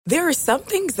There are some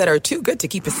things that are too good to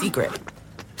keep a secret.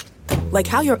 Like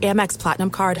how your Amex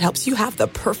Platinum card helps you have the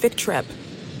perfect trip.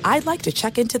 I'd like to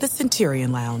check into the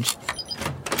Centurion Lounge.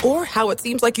 Or how it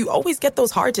seems like you always get those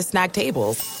hard-to-snag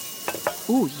tables.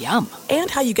 Ooh, yum.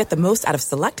 And how you get the most out of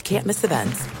select can't-miss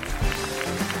events.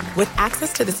 With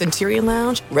access to the Centurion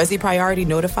Lounge, Resi Priority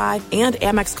Notified, and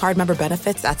Amex card member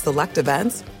benefits at select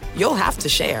events, you'll have to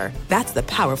share. That's the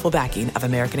powerful backing of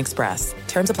American Express.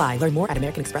 Terms apply. Learn more at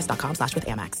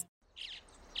americanexpress.com/withAmex.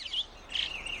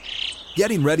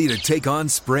 Getting ready to take on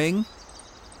spring?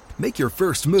 Make your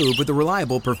first move with the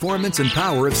reliable performance and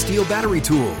power of Steel battery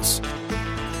tools.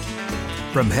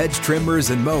 From hedge trimmers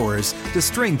and mowers to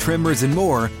string trimmers and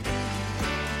more,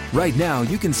 right now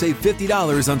you can save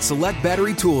 $50 on select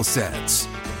battery tool sets.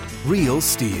 Real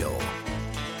Steel.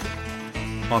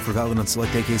 Offer valid on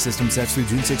select AK system sets through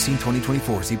June 16,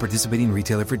 2024. See participating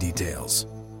retailer for details.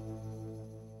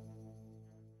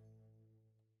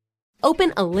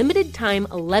 Open a limited-time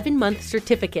 11-month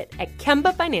certificate at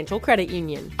Kemba Financial Credit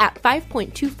Union. At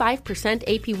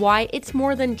 5.25% APY, it's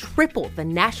more than triple the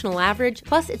national average,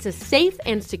 plus it's a safe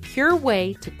and secure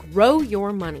way to grow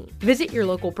your money. Visit your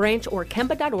local branch or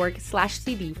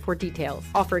kemba.org/cb for details.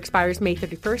 Offer expires May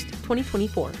 31st,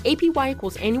 2024. APY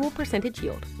equals annual percentage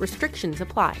yield. Restrictions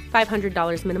apply.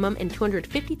 $500 minimum and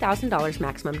 $250,000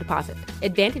 maximum deposit.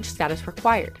 Advantage status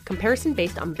required. Comparison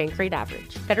based on bank rate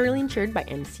average. Federally insured by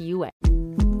NCUA.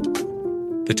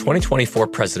 The 2024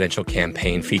 presidential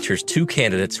campaign features two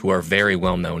candidates who are very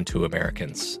well known to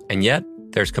Americans. And yet,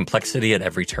 there's complexity at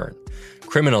every turn.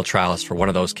 Criminal trials for one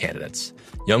of those candidates.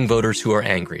 Young voters who are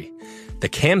angry. The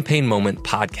Campaign Moment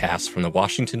podcast from the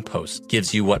Washington Post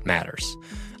gives you what matters.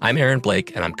 I'm Aaron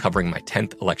Blake, and I'm covering my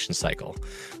 10th election cycle.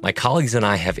 My colleagues and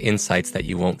I have insights that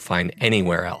you won't find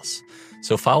anywhere else.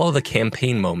 So follow the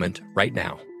Campaign Moment right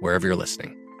now, wherever you're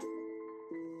listening.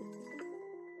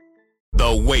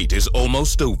 The wait is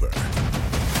almost over.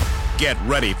 Get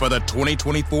ready for the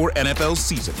 2024 NFL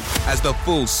season as the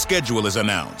full schedule is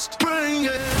announced.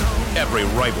 Every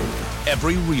rivalry,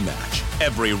 every rematch,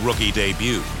 every rookie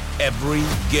debut, every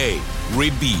game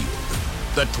revealed.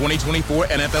 The 2024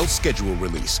 NFL schedule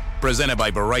release, presented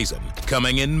by Verizon,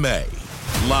 coming in May.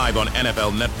 Live on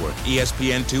NFL Network,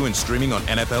 ESPN2, and streaming on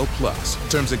NFL Plus.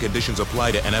 Terms and conditions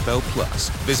apply to NFL Plus.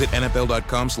 Visit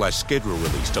NFL.com/schedule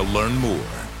release to learn more.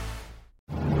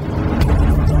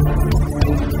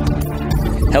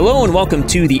 Hello and welcome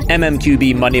to the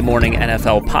MMQB Monday Morning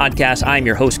NFL Podcast. I'm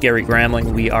your host, Gary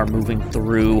Gramling. We are moving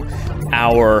through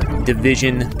our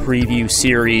division preview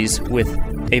series with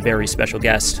a very special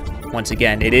guest. Once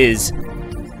again, it is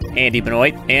Andy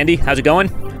Benoit. Andy, how's it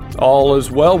going? All is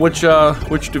well. Which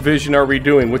division are we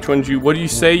doing? Which ones what do you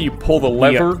say? You pull the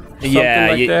lever?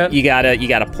 That? You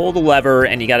gotta pull the lever,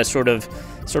 and you gotta sort of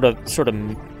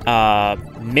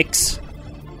mix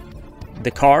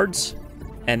the cards.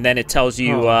 And then it tells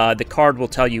you, the card will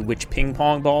tell you which ping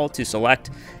pong ball to select.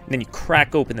 And then you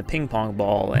crack open the ping pong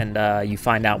ball and you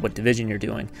find out what division you're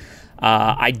doing.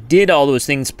 I did all those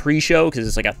things pre-show because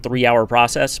it's like a 3-hour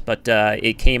process, but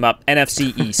it came up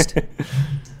NFC East.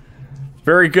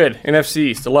 Very good. NFC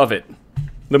East. I love it.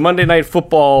 The Sunday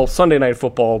Night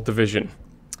Football division.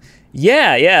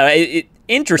 Yeah.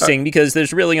 Interesting because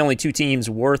there's really only two teams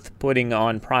worth putting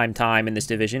on prime time in this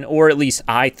division, or at least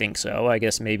I think so. I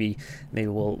guess maybe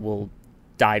we'll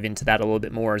dive into that a little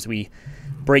bit more as we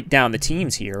break down the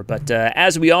teams here. But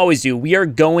as we always do, we are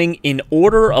going in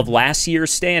order of last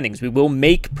year's standings. We will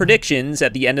make predictions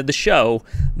at the end of the show,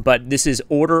 but this is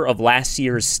order of last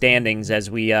year's standings as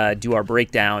we do our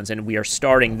breakdowns, and we are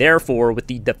starting, therefore, with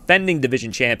the defending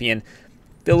division champion,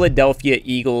 Philadelphia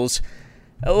Eagles.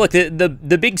 Look,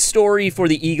 the big story for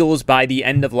the Eagles by the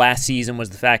end of last season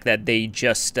was the fact that they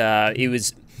just it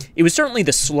was certainly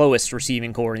the slowest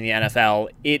receiving core in the NFL.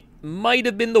 It might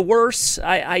have been the worst.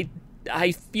 I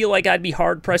feel like I'd be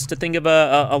hard pressed to think of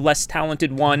a less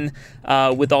talented one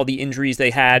with all the injuries they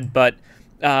had, but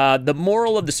the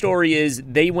moral of the story is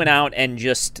they went out and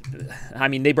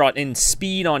they brought in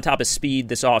speed on top of speed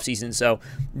this offseason, so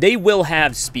they will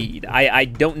have speed. I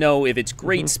don't know if it's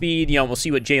great speed. We'll see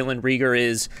what Jalen Reagor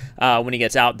is when he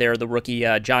gets out there. The rookie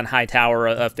John Hightower,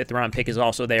 a fifth-round pick, is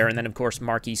also there, and then, of course,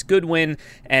 Marquise Goodwin,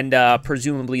 and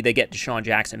presumably they get Deshaun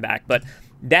Jackson back. But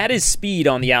that is speed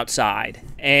on the outside.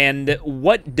 And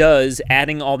what does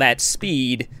adding all that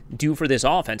speed do for this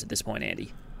offense at this point,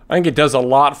 Andy? I think it does a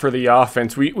lot for the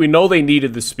offense. We know they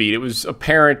needed the speed. It was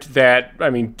apparent that,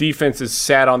 defenses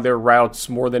sat on their routes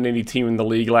more than any team in the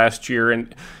league last year.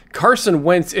 And Carson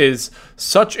Wentz is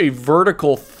such a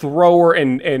vertical thrower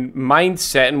and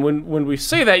mindset. And when we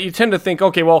say that, you tend to think,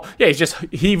 okay, well, yeah, he's just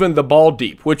heaving the ball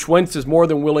deep, which Wentz is more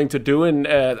than willing to do. And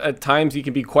at times he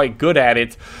can be quite good at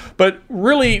it. But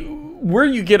really, where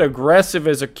you get aggressive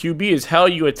as a QB is how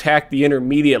you attack the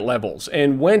intermediate levels.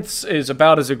 And Wentz is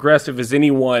about as aggressive as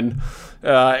anyone.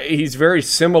 He's very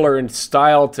similar in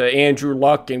style to Andrew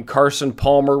Luck and Carson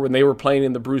Palmer when they were playing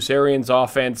in the Bruce Arians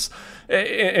offense,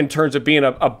 in terms of being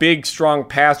a big, strong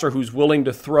passer who's willing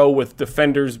to throw with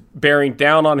defenders bearing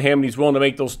down on him. And he's willing to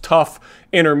make those tough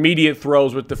intermediate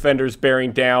throws with defenders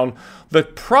bearing down. The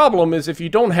problem is if you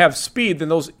don't have speed, then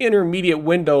those intermediate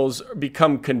windows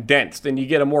become condensed and you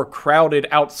get a more crowded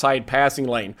outside passing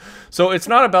lane. So it's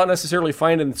not about necessarily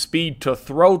finding speed to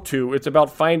throw to. It's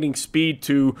about finding speed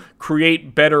to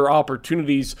create better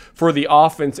opportunities for the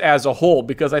offense as a whole.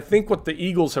 Because I think what the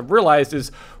Eagles have realized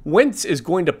is Wentz is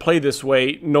going to play this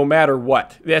way no matter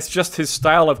what. That's just his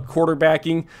style of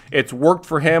quarterbacking. It's worked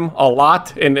for him a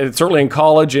lot, and certainly in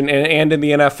college and in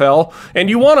the NFL. And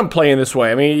you want him playing this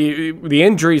way. The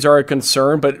injuries are a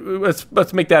concern, but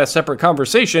let's make that a separate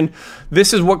conversation.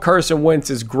 This is what Carson Wentz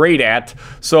is great at.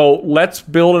 So let's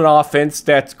build an offense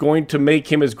that's going to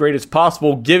make him as great as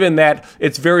possible, given that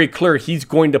it's very clear he's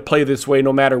going to play this way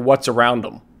no matter what's around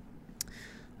him.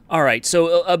 All right,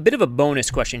 so a bit of a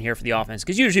bonus question here for the offense,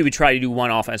 because usually we try to do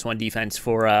one offense, one defense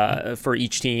for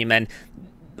each team. And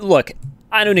look,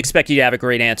 I don't expect you to have a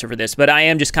great answer for this, but I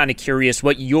am just kind of curious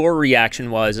what your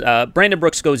reaction was. Brandon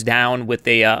Brooks goes down with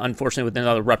unfortunately with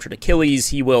another ruptured Achilles.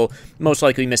 He will most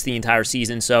likely miss the entire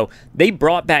season. So they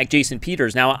brought back Jason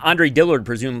Peters. Now, Andre Dillard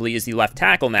presumably is the left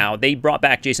tackle now. They brought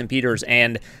back Jason Peters,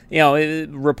 and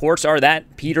reports are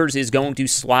that Peters is going to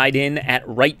slide in at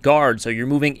right guard. So you're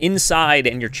moving inside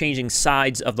and you're changing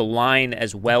sides of the line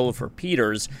as well for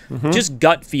Peters. Mm-hmm. Just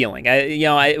gut feeling.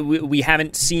 We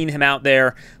haven't seen him out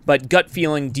there, but gut feeling.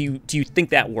 Do you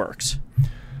think that works?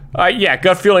 Yeah,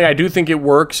 gut feeling, I do think it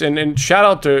works. And shout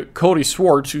out to Cody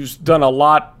Swartz, who's done a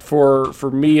lot for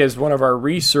me as one of our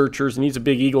researchers, and he's a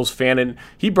big Eagles fan, and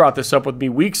he brought this up with me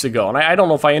weeks ago. And I don't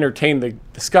know if I entertained the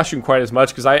discussion quite as much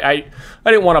because I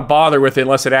didn't want to bother with it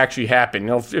unless it actually happened.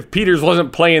 If Peters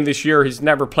wasn't playing this year, he's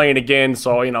never playing again,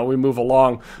 so we move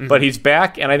along. Mm-hmm. But he's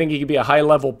back, and I think he could be a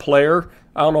high-level player.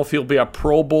 I don't know if he'll be a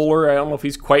Pro Bowler. I don't know if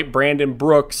he's quite Brandon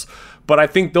Brooks. But I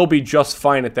think they'll be just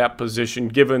fine at that position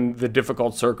given the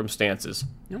difficult circumstances.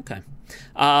 Okay.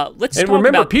 Let's and talk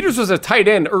remember, about... Peters was a tight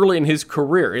end early in his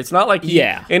career. It's not like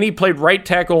he played right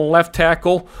tackle and left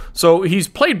tackle. So he's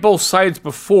played both sides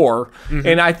before. Mm-hmm.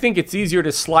 And I think it's easier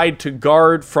to slide to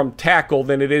guard from tackle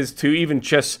than it is to even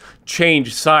just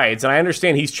change sides. And I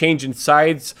understand he's changing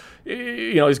sides.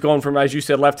 He's going from, as you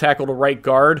said, left tackle to right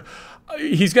guard.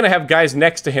 He's going to have guys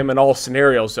next to him in all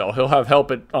scenarios, though. He'll have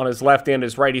help on his left and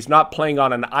his right. He's not playing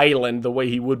on an island the way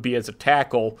he would be as a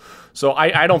tackle. So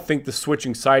I don't think the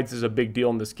switching sides is a big deal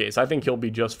in this case. I think he'll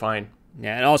be just fine.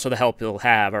 Yeah, and also the help he'll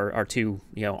have are two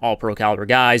all-pro caliber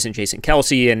guys, and Jason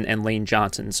Kelce and Lane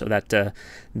Johnson. So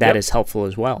that is helpful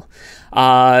as well.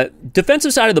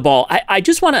 Defensive side of the ball, I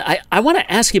just want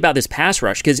to ask you about this pass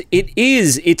rush because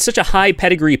it's such a high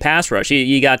pedigree pass rush.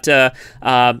 You got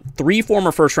 3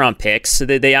 former first round picks.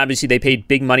 They paid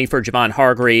big money for Javon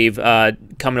Hargrave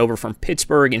coming over from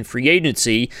Pittsburgh in free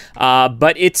agency.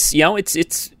 But it's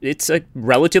a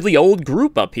relatively old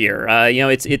group up here.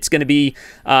 It's going to be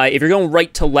if you're going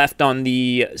right to left on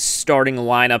the starting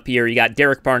lineup here, you got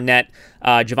Derek Barnett,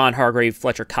 Javon Hargrave,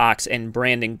 Fletcher Cox, and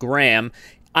Brandon Graham.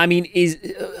 What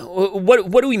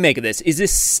do we make of this? Is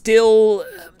this still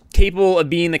capable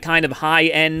of being the kind of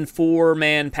high-end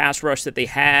 4-man pass rush that they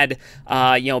had,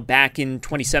 back in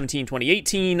 2017,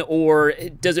 2018, or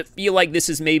does it feel like this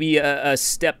is maybe a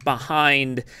step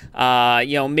behind,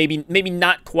 maybe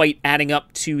not quite adding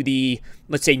up to the,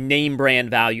 let's say, name brand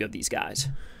value of these guys?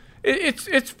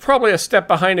 It's probably a step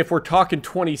behind if we're talking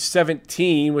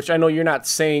 2017, which I know you're not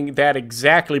saying that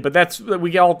exactly, but that's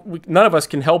none of us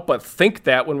can help but think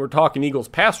that when we're talking Eagles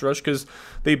pass rush because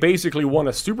they basically won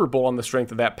a Super Bowl on the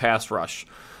strength of that pass rush.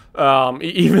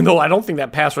 Even though I don't think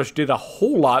that pass rush did a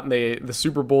whole lot in the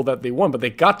Super Bowl that they won, but they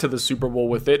got to the Super Bowl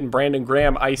with it, and Brandon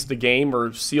Graham iced the game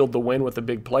or sealed the win with a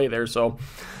big play there. So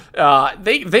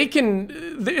they can.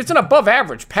 It's an above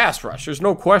average pass rush. There's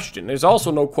no question. There's also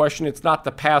no question it's not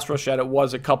the pass rush that it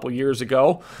was a couple years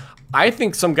ago. I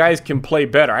think some guys can play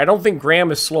better. I don't think Graham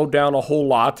has slowed down a whole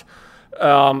lot.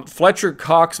 Fletcher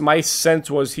Cox, my sense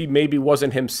was he maybe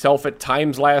wasn't himself at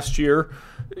times last year.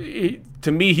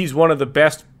 To me, he's one of the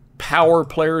best power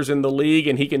players in the league,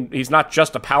 and he's not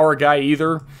just a power guy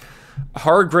either.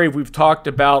 Hargrave, we've talked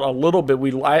about a little bit.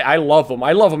 I love him.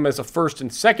 I love him as a first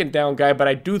and second down guy, but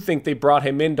I do think they brought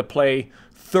him in to play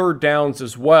third downs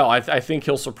as well. I think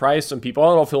he'll surprise some people. I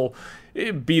don't know if he'll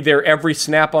be there every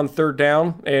snap on third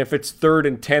down. And if it's 3rd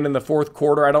and 10 in the fourth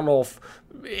quarter, I don't know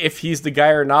if he's the guy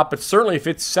or not, but certainly if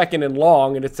it's second and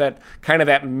long and it's that kind of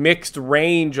that mixed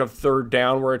range of third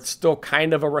down where it's still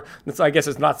kind of I guess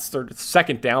it's not it's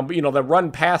second down, but the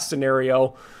run pass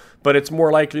scenario, but it's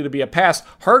more likely to be a pass.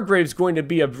 Hargrave's going to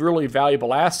be a really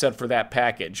valuable asset for that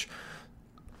package.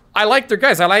 I like their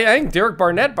guys. I think Derek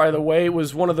Barnett, by the way,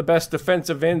 was one of the best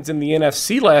defensive ends in the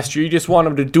NFC last year. You just want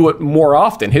him to do it more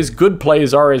often. His good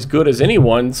plays are as good as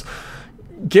anyone's.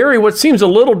 Gary, what seems a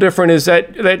little different is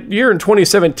that year in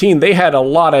 2017, they had a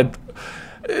lot of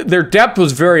their depth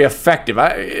was very effective.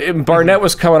 Barnett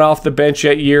was coming off the bench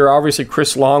that year. Obviously,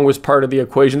 Chris Long was part of the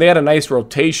equation. They had a nice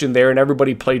rotation there, and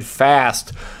everybody played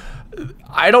fast.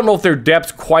 I don't know if their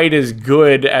depth's quite as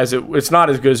good as it's not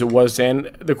as good as it was then.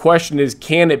 The question is,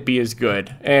 can it be as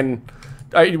good? And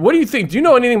what do you think? Do you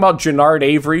know anything about Jannard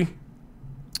Avery?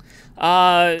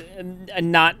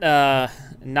 Not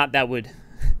that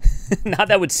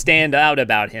would stand out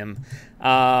about him.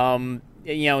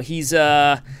 He's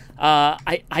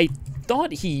I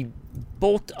thought he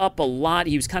bulked up a lot.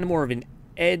 He was kind of more of an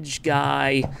edge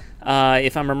guy,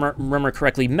 if I remember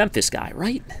correctly. Memphis guy,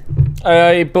 right?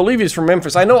 I believe he's from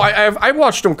Memphis. I know I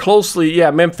watched him closely. Yeah,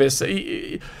 Memphis.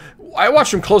 I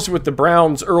watched him closely with the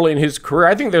Browns early in his career.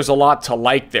 I think there's a lot to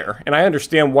like there, and I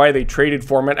understand why they traded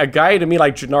for him. And a guy to me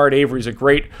like Jannard Avery is a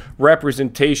great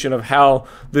representation of how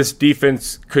this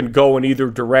defense could go in either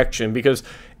direction, because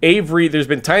Avery, there's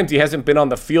been times he hasn't been on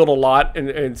the field a lot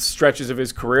in stretches of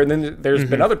his career, and then there's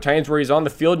been other times where he's on the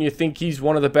field and you think he's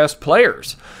one of the best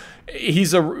players. He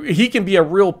can be a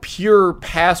real pure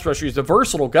pass rusher. He's a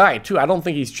versatile guy too. I don't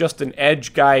think he's just an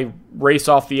edge guy, race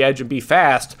off the edge and be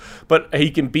fast, but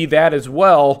he can be that as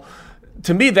well.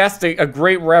 To me, that's a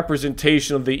great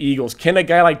representation of the Eagles. Can a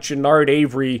guy like Jannard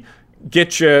Avery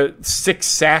get you 6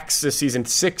 sacks this season,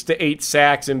 6 to 8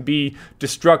 sacks, and be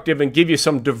destructive and give you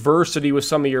some diversity with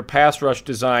some of your pass rush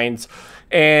designs?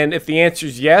 And if the answer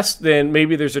is yes, then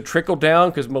maybe there's a trickle down,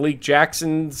 because Malik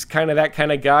Jackson's kind of that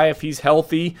kind of guy if he's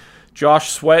healthy. Josh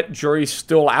Sweat, jury's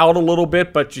still out a little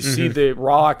bit, but you see the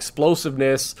raw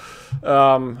explosiveness.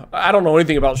 I don't know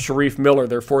anything about Sharif Miller,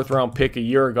 their 4th-round pick a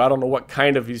year ago. I don't know what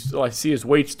kind of I see his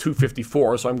weight's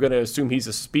 254, so I'm going to assume he's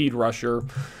a speed rusher.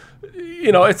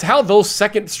 It's how those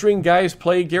second-string guys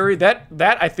play, Gary. That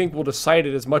I think will decide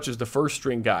it as much as the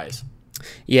first-string guys.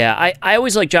 Yeah, I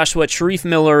always like Josh Sweat. Sharif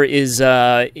Miller is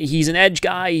he's an edge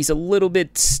guy. He's a little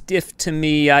bit stiff to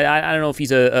me. I don't know if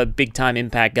he's a big-time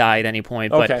impact guy at any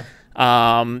point. But okay.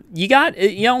 You got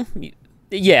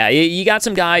you got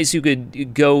some guys who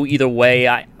could go either way.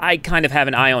 I kind of have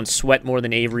an eye on Sweat more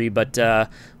than Avery, but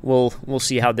we'll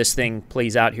see how this thing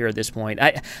plays out here at this point.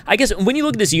 I guess when you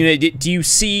look at this unit, do you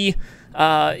see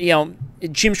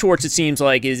Jim Schwartz, it seems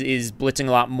like, is blitzing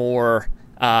a lot more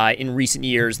in recent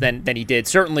years than he did.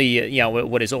 Certainly,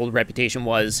 what his old reputation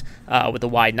was with the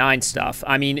wide 9 stuff.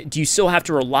 I mean, do you still have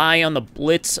to rely on the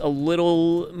blitz a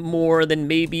little more than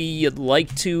maybe you'd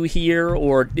like to here,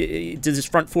 or does this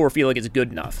front 4 feel like it's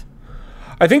good enough?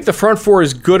 I think the front 4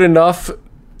 is good enough,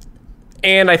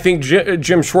 and I think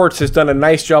Jim Schwartz has done a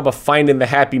nice job of finding the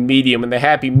happy medium, and the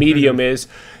happy medium is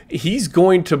he's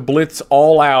going to blitz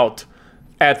all out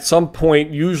at some point,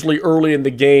 usually early in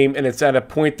the game, and it's at a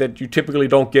point that you typically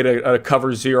don't get a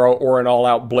cover 0 or an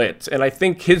all-out blitz. And I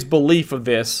think his belief of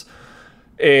this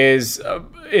is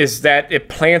that it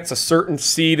plants a certain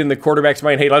seed in the quarterback's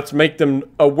mind. Hey, let's make them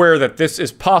aware that this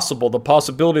is possible, the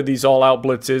possibility of these all-out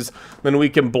blitzes. Then we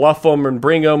can bluff them and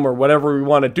bring them or whatever we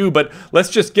want to do. But let's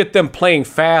just get them playing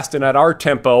fast and at our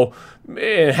tempo,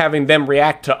 and having them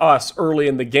react to us early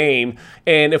in the game.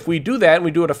 And if we do that and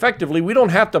we do it effectively, we don't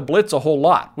have to blitz a whole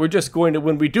lot. We're just going to,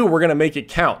 when we do, we're going to make it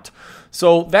count.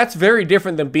 So that's very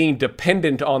different than being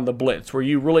dependent on the blitz, where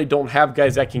you really don't have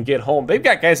guys that can get home. They've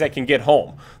got guys that can get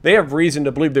home. They have reason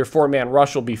to believe their 4-man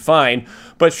rush will be fine.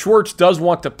 But Schwartz does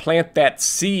want to plant that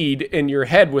seed in your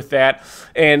head with that.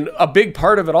 And a big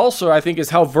part of it also, I think,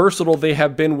 is how versatile they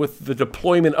have been with the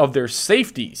deployment of their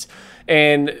safeties.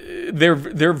 And they're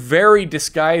very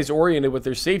disguise-oriented with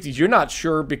their safeties. You're not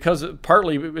sure, because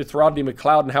partly it's Rodney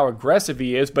McLeod and how aggressive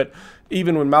he is, but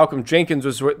even when Malcolm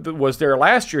Jenkins was there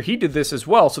last year, he did this as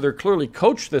well. So they're clearly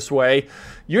coached this way.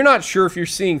 You're not sure if you're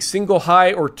seeing single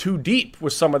high or two deep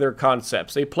with some of their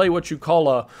concepts. They play what you call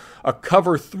a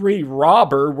cover 3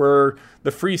 robber, where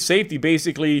the free safety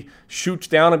basically shoots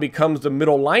down and becomes the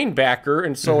middle linebacker.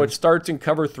 And so it starts in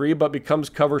cover 3 but becomes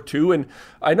cover 2. And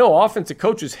I know offensive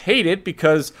coaches hate it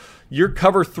because your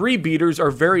cover 3 beaters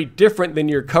are very different than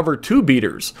your cover 2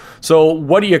 beaters. So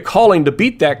what are you calling to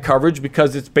beat that coverage?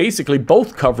 Because it's basically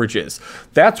both coverages.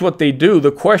 That's what they do.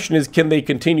 The question is, can they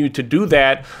continue to do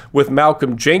that with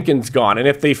Malcolm Jenkins gone? And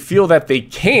if they feel that they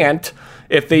can't,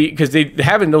 because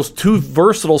having those two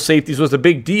versatile safeties was a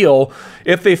big deal.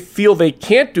 If they feel they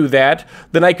can't do that,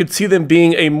 then I could see them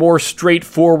being a more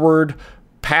straightforward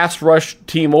pass rush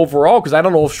team overall, because I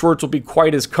don't know if Schwartz will be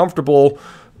quite as comfortable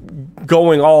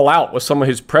going all out with some of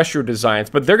his pressure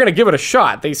designs, but they're going to give it a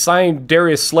shot. They signed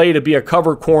Darius Slay to be a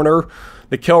cover corner.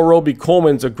 Nikel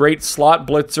Roby-Coleman's a great slot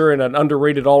blitzer and an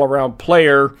underrated all-around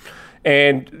player,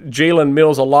 and Jalen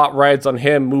Mills, a lot rides on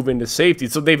him moving to safety.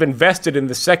 So they've invested in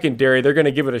the secondary. They're going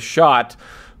to give it a shot,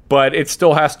 but it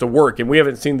still has to work, and we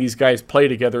haven't seen these guys play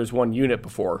together as one unit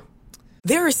before.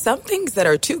 There are some things that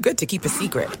are too good to keep a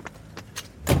secret,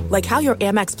 like how your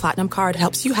Amex Platinum card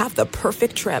helps you have the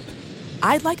perfect trip.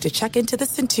 I'd like to check into the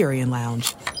Centurion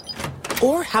Lounge.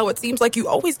 Or how it seems like you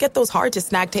always get those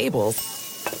hard-to-snag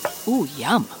tables. Ooh,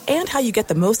 yum. And how you get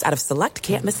the most out of select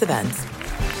can't-miss events.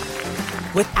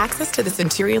 With access to the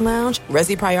Centurion Lounge,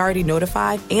 Resi Priority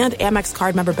Notified, and Amex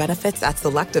card member benefits at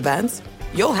select events,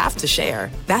 you'll have to share.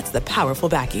 That's the powerful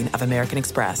backing of American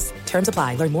Express. Terms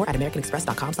apply. Learn more at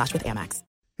americanexpress.com/withAmex.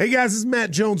 Hey guys, this is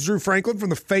Matt Jones, Drew Franklin from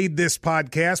the Fade This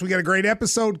podcast. We got a great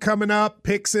episode coming up,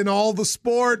 picks in all the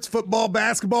sports, football,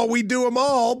 basketball, we do them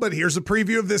all, but here's a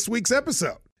preview of this week's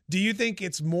episode. Do you think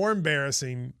it's more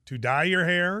embarrassing to dye your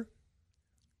hair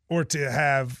or to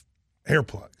have hair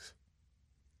plugs?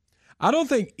 I don't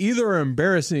think either are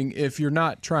embarrassing if you're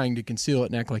not trying to conceal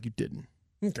it and act like you didn't.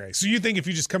 Okay, so you think if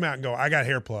you just come out and go, I got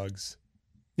hair plugs.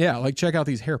 Yeah, like check out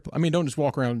these hair plugs. I mean, don't just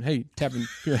walk around, hey, tapping,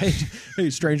 hey,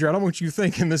 stranger, I don't want you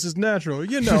thinking this is natural,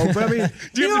 but I mean,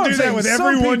 do you have to do that with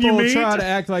everyone you meet? Try to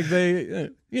act like they,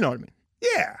 you know what I mean?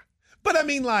 Yeah, but I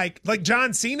mean, like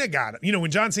John Cena got it. When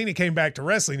John Cena came back to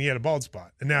wrestling, he had a bald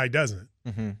spot, and now he doesn't.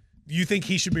 Mm-hmm. You think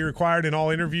he should be required in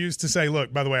all interviews to say,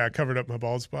 look, by the way, I covered up my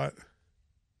bald spot?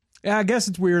 Yeah, I guess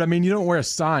it's weird. I mean, you don't wear a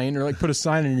sign or put a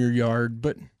sign in your yard,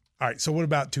 but. All right, so what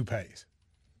about toupees?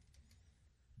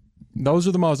 Those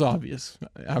are the most obvious.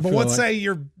 But let's say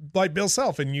you're like Bill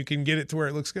Self and you can get it to where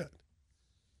it looks good.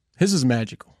 His is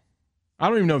magical. I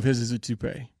don't even know if his is a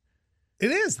toupee.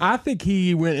 It is. I think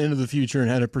he went into the future and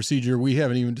had a procedure we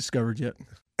haven't even discovered yet.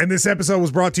 And this episode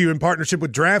was brought to you in partnership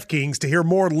with DraftKings. To hear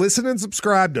more, listen and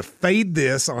subscribe to Fade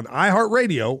This on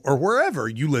iHeartRadio or wherever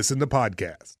you listen to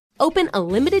podcasts. Open a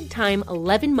limited-time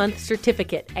 11-month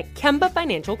certificate at Kemba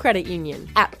Financial Credit Union.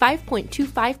 At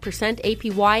 5.25%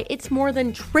 APY, it's more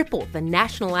than triple the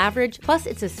national average, plus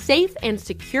it's a safe and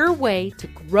secure way to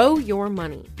grow your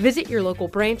money. Visit your local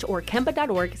branch or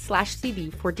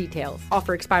kemba.org/cb for details.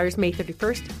 Offer expires May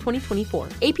 31st, 2024.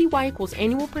 APY equals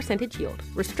annual percentage yield.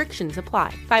 Restrictions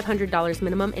apply. $500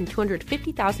 minimum and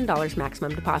 $250,000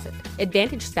 maximum deposit.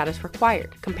 Advantage status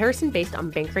required. Comparison based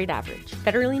on bank rate average.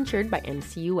 Federally insured by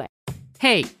NCUA.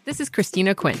 Hey, this is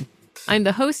Christina Quinn. I'm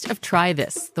the host of Try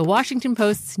This, the Washington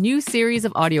Post's new series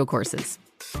of audio courses.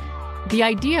 The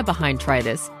idea behind Try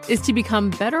This is to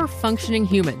become better functioning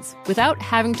humans without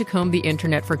having to comb the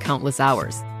internet for countless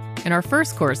hours. In our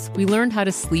first course, we learned how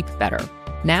to sleep better.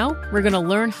 Now, we're going to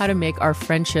learn how to make our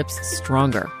friendships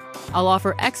stronger. I'll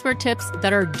offer expert tips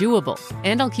that are doable,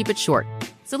 and I'll keep it short.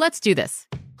 So let's do this.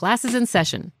 Class is in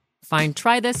session. Find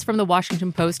Try This from the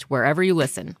Washington Post wherever you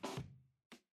listen.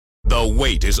 The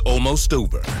wait is almost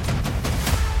over.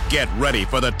 Get ready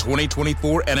for the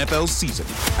 2024 NFL season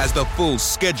as the full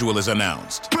schedule is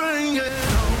announced.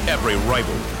 Every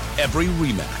rivalry, every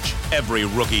rematch, every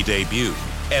rookie debut,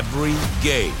 every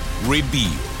game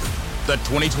revealed. The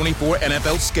 2024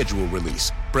 NFL schedule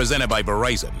release, presented by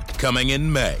Verizon, coming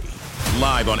in May.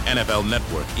 Live on NFL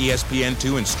Network,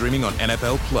 ESPN2, and streaming on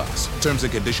NFL Plus. Terms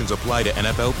and conditions apply to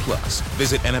NFL Plus.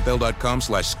 Visit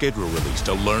NFL.com/schedule release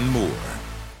to learn more.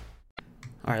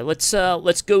 All right, let's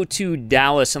go to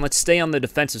Dallas and let's stay on the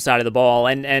defensive side of the ball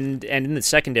and in the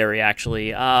secondary,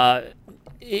 actually.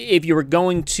 If you were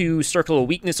going to circle a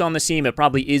weakness on the team, it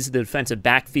probably is the defensive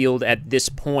backfield at this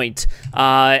point.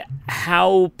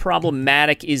 How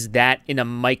problematic is that in a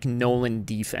Mike Nolan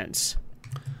defense?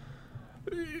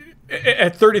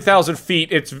 at 30,000 feet,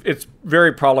 it's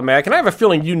very problematic, and I have a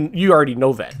feeling you already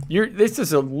know that. This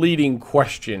is a leading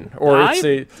question, or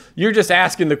you're just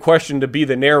asking the question to be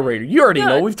the narrator. You already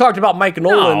know. We've talked about Mike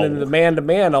Nolan and the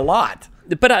man-to-man a lot.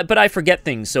 But I forget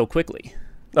things so quickly.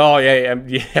 Oh, yeah,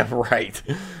 right.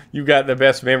 You've got the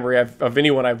best memory of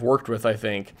anyone I've worked with, I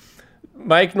think.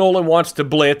 Mike Nolan wants to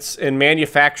blitz and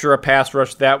manufacture a pass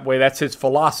rush that way. That's his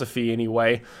philosophy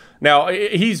anyway. Now,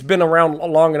 he's been around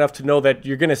long enough to know that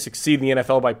you're going to succeed in the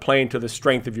NFL by playing to the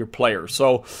strength of your players.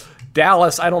 So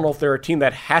Dallas, I don't know if they're a team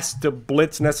that has to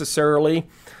blitz necessarily.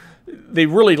 They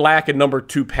really lack a number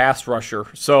 2 pass rusher.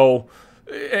 So,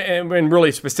 and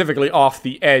really specifically off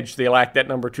the edge, they lack that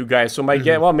number 2 guy. So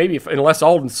maybe unless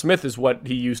Aldon Smith is what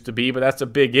he used to be, but that's a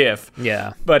big if.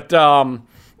 Yeah. But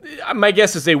my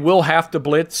guess is they will have to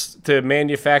blitz to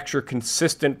manufacture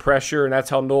consistent pressure, and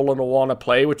that's how Nolan will want to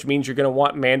play, which means you're going to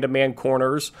want man-to-man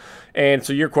corners. And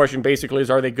so your question basically is,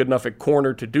 are they good enough at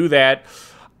corner to do that?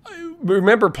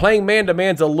 Remember, playing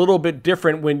man-to-man is a little bit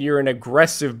different when you're an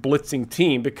aggressive blitzing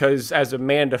team, because as a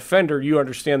man defender, you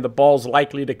understand the ball's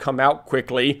likely to come out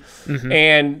quickly,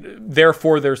 and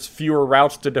therefore there's fewer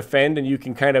routes to defend, and you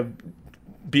can kind of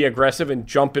be aggressive and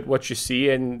jump at what you see,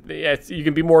 and you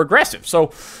can be more aggressive.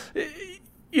 So,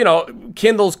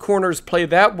 can those corners play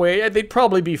that way? They'd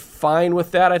probably be fine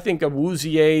with that. I think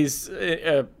Awuzie's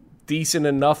a decent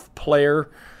enough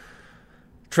player.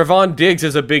 Trevon Diggs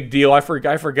is a big deal. I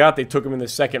forgot they took him in the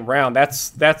second round.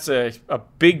 That's a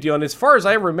big deal. And as far as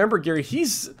I remember, Gary,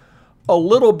 he's a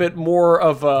little bit more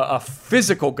of a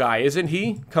physical guy, isn't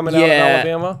he, coming out of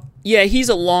Alabama? Yeah, he's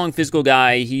a long physical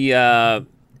guy. He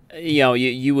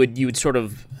you would sort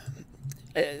of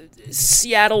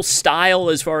Seattle style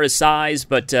as far as size,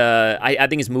 but I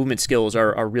think his movement skills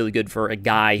are really good for a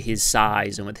guy his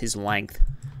size and with his length.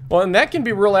 Well, and that can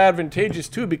be real advantageous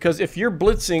too, because if you're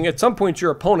blitzing, at some point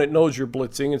your opponent knows you're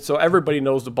blitzing, and so everybody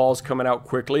knows the ball's coming out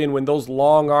quickly, and when those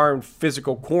long-armed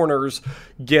physical corners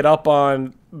get up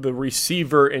on the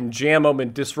receiver and jam them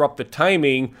and disrupt the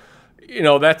timing,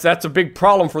 that's a big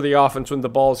problem for the offense when the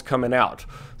ball is coming out.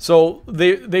 So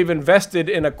they've invested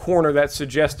in a corner that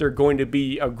suggests they're going to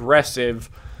be aggressive,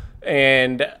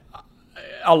 and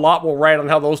a lot will ride on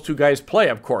how those 2 guys play,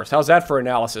 of course. How's that for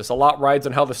analysis? A lot rides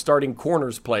on how the starting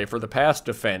corners play for the pass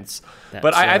defense.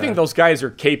 But I think those guys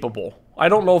are capable. I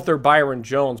don't know if they're Byron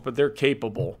Jones, but they're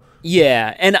capable.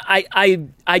 Yeah, and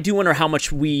I do wonder how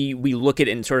much we look at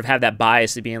it and sort of have that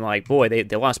bias of being like, boy, they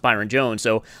lost Byron Jones,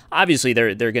 so obviously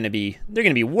they're going to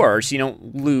be worse. You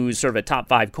don't lose sort of a top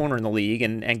 5 corner in the league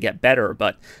and get better,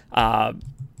 but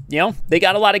they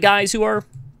got a lot of guys who are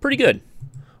pretty good.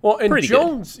 Well, and pretty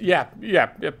Jones, good. Yeah,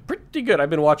 pretty good.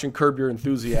 I've been watching Curb Your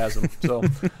Enthusiasm. So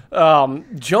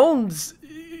Jones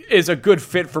is a good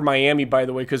fit for Miami, by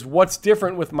the way, because what's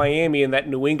different with Miami in that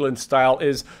New England style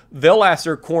is they'll ask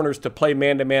their corners to play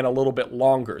man-to-man a little bit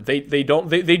longer. They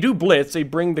do blitz. They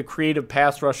bring the creative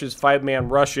pass rushes, 5-man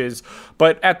rushes,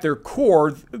 but at their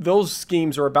core, those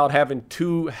schemes are about having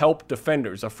 2 help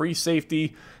defenders, a free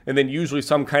safety and then usually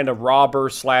some kind of robber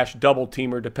 / double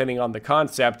teamer, depending on the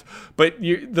concept. But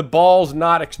the ball's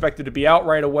not expected to be out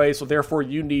right away, so therefore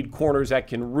you need corners that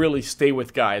can really stay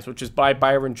with guys, which is why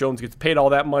Byron Jones gets paid all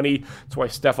that money. That's why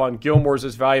Stephon Gilmore's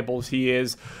as valuable as he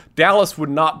is. Dallas would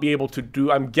not be able to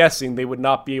do, I'm guessing they would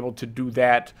not be able to do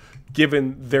that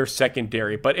given their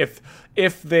secondary. But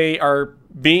if they are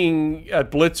being a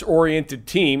blitz-oriented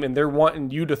team and they're wanting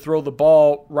you to throw the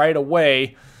ball right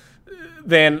away,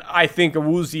 then I think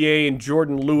Awuzie and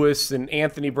Jordan Lewis and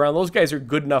Anthony Brown, those guys are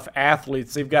good enough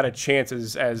athletes. They've got a chance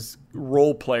as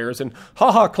role players. And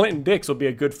Clinton Dix will be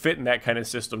a good fit in that kind of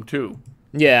system too.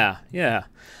 Yeah.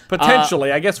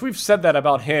 Potentially. I guess we've said that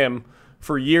about him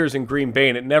for years in Green Bay,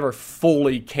 and it never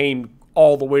fully came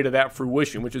all the way to that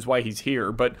fruition, which is why he's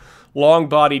here. But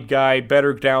long-bodied guy,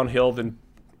 better downhill than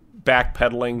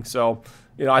backpedaling. So,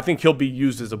 I think he'll be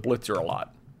used as a blitzer a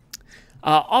lot.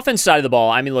 Offense side of the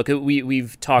ball, I mean, look,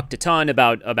 we've talked a ton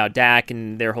about Dak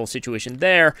and their whole situation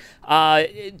there.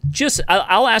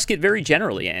 I'll ask it very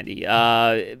generally, Andy.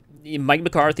 Mike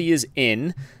McCarthy is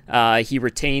in. He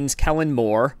retains Kellen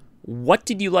Moore. What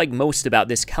did you like most about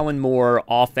this Kellen Moore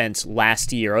offense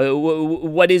last year?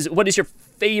 What is your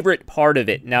favorite part of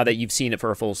it now that you've seen it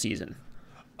for a full season?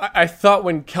 I thought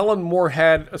when Kellen Moore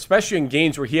had, especially in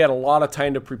games where he had a lot of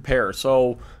time to prepare,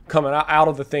 so coming out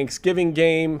of the Thanksgiving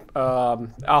game,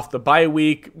 off the bye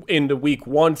week, into week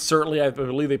 1, certainly, I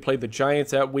believe they played the Giants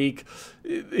that week,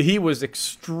 he was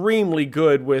extremely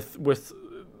good with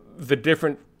the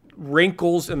different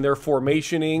wrinkles in their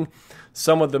formationing,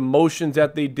 some of the motions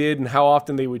that they did and how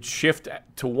often they would shift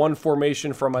to one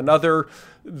formation from another,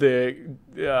 the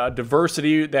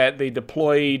diversity that they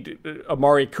deployed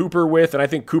Amari Cooper with. And I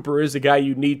think Cooper is a guy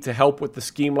you need to help with the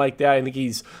scheme like that. I think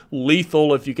he's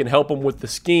lethal if you can help him with the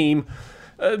scheme.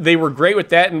 They were great with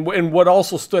that, and what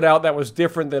also stood out that was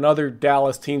different than other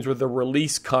Dallas teams were the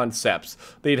release concepts.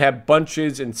 They'd have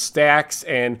bunches and stacks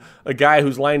and a guy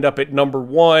who's lined up at number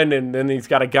 1, and then he's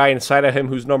got a guy inside of him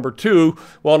who's number 2.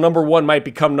 Well, number 1 might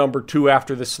become number 2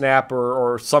 after the snap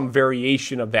or some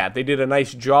variation of that. They did a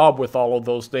nice job with all of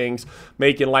those things,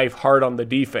 making life hard on the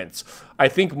defense. I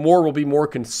think Moore will be more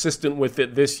consistent with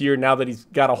it this year now that he's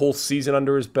got a whole season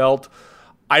under his belt.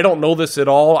 I don't know this at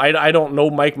all. I don't know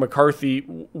Mike McCarthy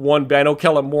one bit. I know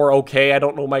Kellen Moore okay. I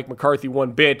don't know Mike McCarthy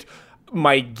one bit.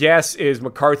 My guess is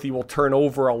McCarthy will turn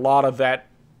over a lot of that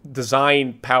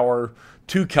design power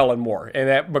to Kellen Moore, and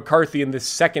that McCarthy in this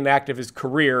second act of his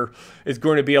career is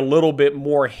going to be a little bit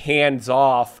more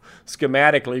hands-off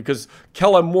schematically, because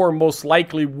Kellen Moore most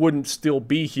likely wouldn't still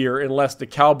be here unless the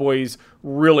Cowboys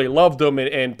really loved him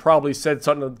and probably said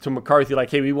something to McCarthy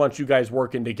like, hey, we want you guys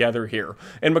working together here.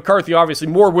 And McCarthy, obviously,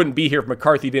 Moore wouldn't be here if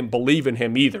McCarthy didn't believe in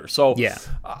him either. So yeah,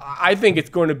 I think it's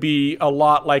going to be a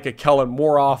lot like a Kellen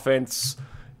Moore offense,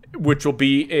 which will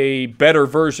be a better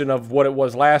version of what it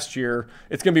was last year.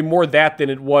 It's going to be more that than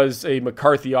it was a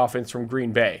McCarthy offense from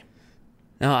Green Bay.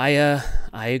 No,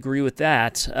 I agree with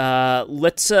that.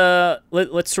 Let's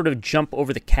sort of jump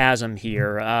over the chasm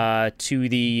here to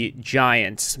the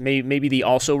Giants. Maybe the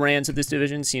also-rans of this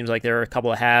division. Seems like there are a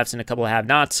couple of haves and a couple of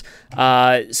have-nots.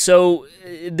 So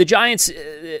the Giants,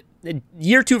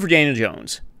 year 2 for Daniel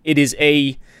Jones. It is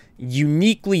a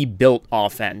uniquely built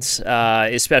offense,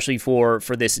 especially for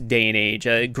this day and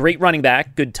age. Great running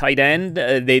back, good tight end.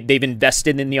 They've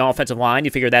invested in the offensive line. You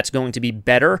figure that's going to be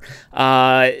better.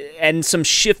 And some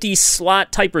shifty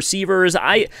slot-type receivers.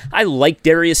 I like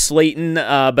Darius Slayton,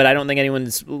 but I don't think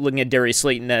anyone's looking at Darius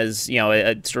Slayton as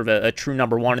a sort of a true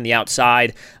number 1 on the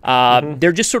outside.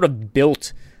 They're just sort of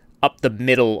built up the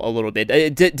middle a little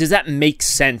bit. Does that make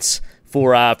sense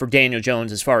for Daniel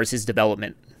Jones as far as his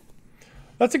development?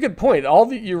 That's a good point.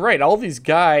 You're right. All these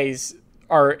guys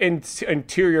are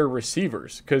interior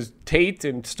receivers because Tate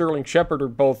and Sterling Shepard are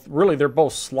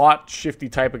both slot shifty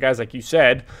type of guys, like you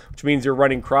said, which means they're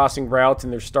running crossing routes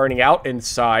and they're starting out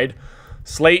inside.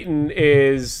 Slayton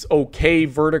is okay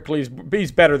vertically.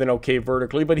 He's better than okay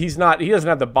vertically, but he doesn't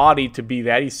have the body to be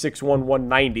that. He's 6'1",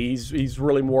 190. He's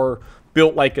really more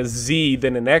built like a Z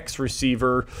than an X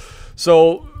receiver.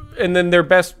 So. And then their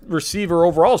best receiver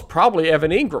overall is probably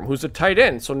Evan Ingram, who's a tight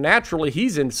end. So naturally,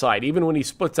 he's inside. Even when he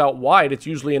splits out wide, it's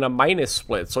usually in a minus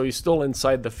split. So he's still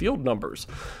inside the field numbers.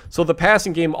 So the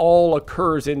passing game all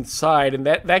occurs inside. And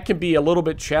that can be a little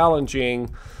bit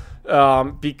challenging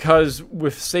because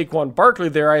with Saquon Barkley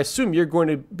there, I assume you're going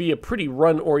to be a pretty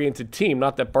run-oriented team.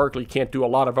 Not that Barkley can't do a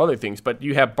lot of other things, but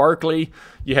you have Barkley,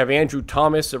 you have Andrew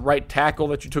Thomas at right tackle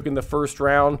that you took in the first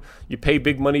round. You pay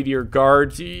big money to your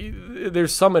guards.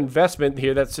 There's some investment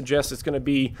here that suggests it's going to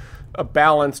be a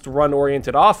balanced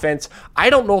run-oriented offense.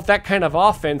 I don't know if that kind of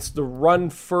offense, the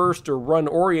run-first or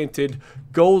run-oriented,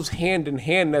 goes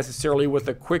hand-in-hand necessarily with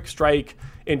a quick-strike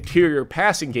interior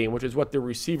passing game, which is what the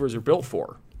receivers are built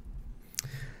for.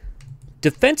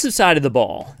 Defensive side of the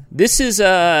ball. This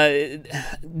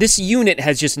unit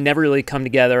has just never really come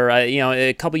together.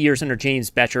 A couple years under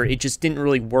James Betcher, it just didn't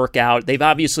really work out. They're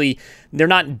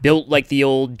not built like the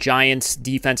old Giants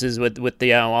defenses with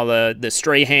all the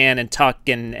Strahan and Tuck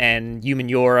and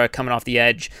Umenyiora coming off the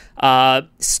edge.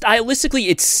 Stylistically,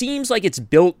 it seems like it's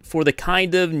built for the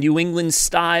kind of New England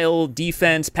style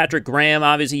defense. Patrick Graham,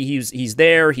 obviously, he's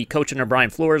there. He coached under Brian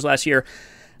Flores last year.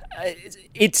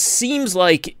 It seems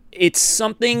like it's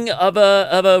something of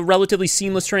a relatively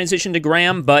seamless transition to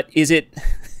Graham, but is it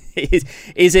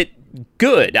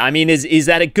good? I mean, is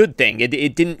that a good thing?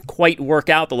 It didn't quite work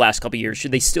out the last couple of years.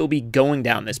 Should they still be going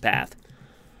down this path?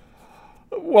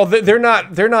 Well, they're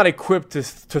not equipped to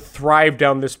thrive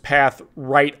down this path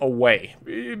right away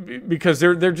because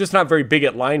they're just not very big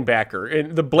at linebacker.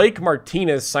 And the Blake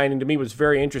Martinez signing to me was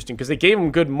very interesting because they gave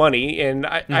him good money, and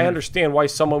I understand why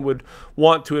someone would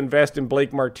want to invest in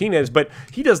Blake Martinez, but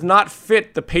he does not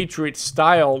fit the Patriots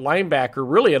style linebacker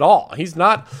really at all. He's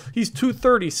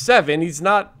 237. He's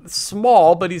not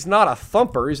small, but he's not a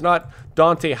thumper. He's not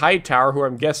Dante Hightower, who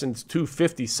I'm guessing is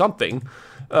 250 something.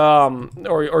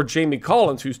 Or Jamie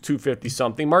Collins, who's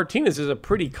 250-something. Martinez is a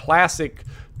pretty classic,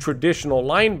 traditional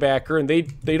linebacker, and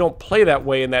they don't play that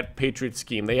way in that Patriots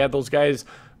scheme. They have those guys,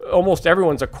 almost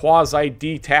everyone's a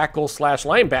quasi-D tackle /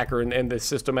 linebacker in the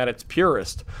system at its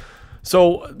purest.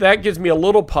 So that gives me a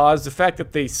little pause. The fact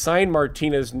that they signed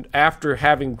Martinez after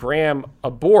having Graham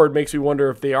aboard makes me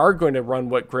wonder if they are going to run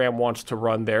what Graham wants to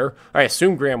run there. I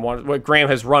assume what Graham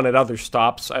has run at other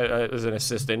stops as an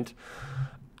assistant.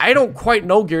 I don't quite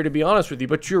know, Gary, to be honest with you,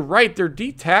 but you're right. Their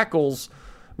D tackles,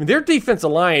 their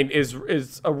defensive line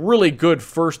is a really good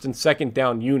first and second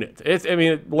down unit.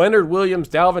 Leonard Williams,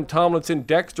 Dalvin Tomlinson,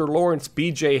 Dexter Lawrence,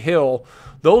 B.J. Hill,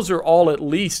 those are all at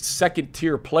least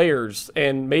second-tier players,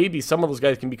 and maybe some of those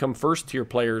guys can become first-tier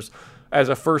players as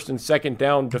a first and second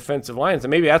down defensive lines.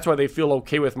 And maybe that's why they feel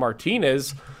okay with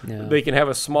Martinez. Yeah. They can have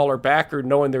a smaller backer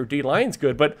knowing their D-line's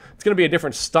good, but it's going to be a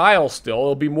different style still.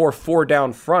 It'll be more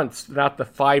 4-down fronts, not the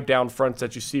 5-down fronts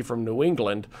that you see from New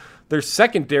England. Their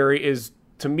secondary is,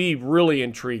 to me, really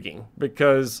intriguing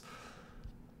because,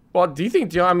 well, do you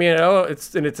think,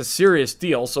 it's a serious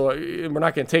deal, so we're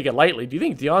not going to take it lightly. Do you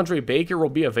think DeAndre Baker will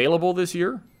be available this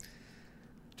year?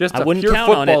 Just a pure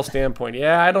football standpoint.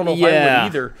 Yeah, I don't know if I would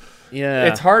either. Yeah.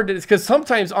 It's hard because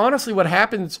sometimes, honestly, what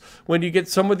happens when you get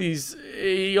some of these,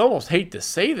 you almost hate to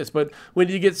say this, but when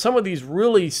you get some of these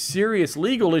really serious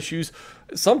legal issues,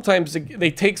 sometimes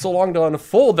they take so long to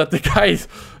unfold that the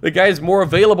guy's more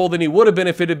available than he would have been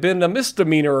if it had been a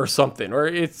misdemeanor or something,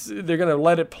 or they're going to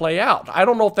let it play out. I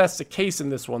don't know if that's the case in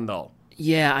this one, though.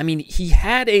 Yeah, he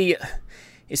had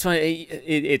it's funny.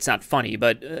 It's not funny,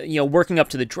 but working up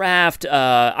to the draft,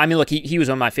 look, he was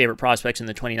one of my favorite prospects in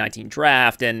the 2019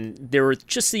 draft, and there were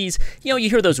just these, you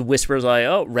hear those whispers like,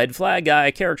 oh, red flag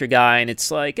guy, character guy, and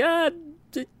it's like,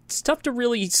 it's tough to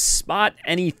really spot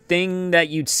anything that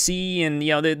you'd see, and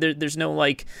there's no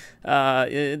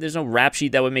there's no rap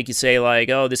sheet that would make you say like,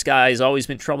 oh, this guy's always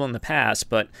been trouble in the past,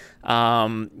 but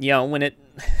when it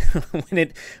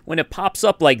when it pops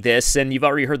up like this, and you've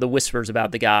already heard the whispers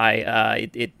about the guy,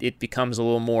 it becomes a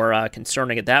little more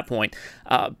concerning at that point.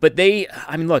 But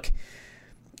look,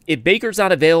 if Baker's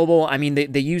not available,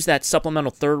 they used that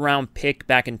supplemental third-round pick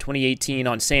back in 2018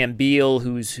 on Sam Beal,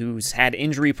 who's had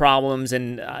injury problems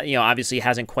and obviously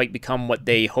hasn't quite become what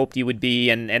they hoped he would be,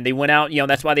 and they went out.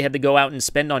 That's why they had to go out and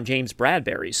spend on James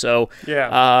Bradbury. So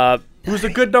yeah. Who's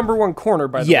a good number one corner,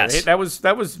 by the way. That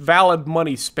was valid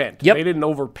money spent. Yep. They didn't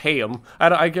overpay him.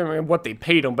 I can't remember what they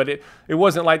paid him, but it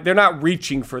wasn't like they're not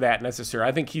reaching for that necessarily.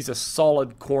 I think he's a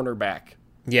solid cornerback.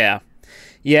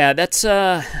 Yeah, that's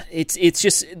it's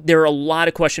just there are a lot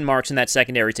of question marks in that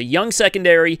secondary. It's a young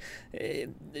secondary,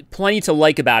 plenty to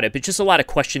like about it, but just a lot of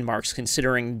question marks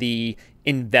considering the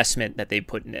investment that they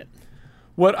put in it.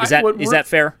 Is that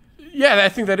fair? Yeah, I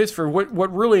think that is fair.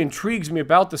 What really intrigues me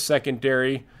about the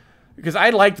secondary, because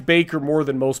I liked Baker more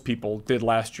than most people did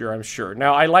last year, I'm sure.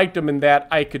 Now, I liked him in that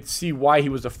I could see why he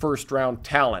was a first-round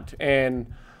talent, and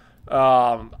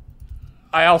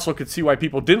I also could see why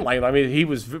people didn't like him. He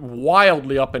was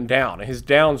wildly up and down. His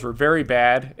downs were very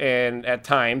bad and at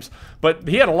times, but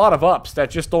he had a lot of ups that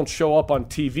just don't show up on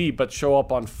TV but show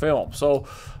up on film. So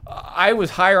I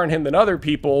was higher on him than other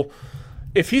people.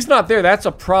 If he's not there, that's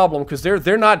a problem because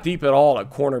they're not deep at all at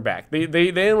cornerback.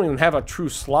 They don't even have a true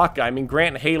slot guy.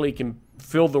 Grant Haley can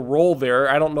fill the role there.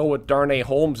 I don't know what Darnay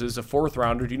Holmes is, a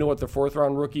fourth-rounder. Do you know what the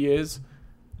fourth-round rookie is?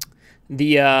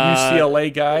 The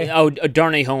UCLA guy. Oh,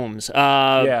 Darnay Holmes.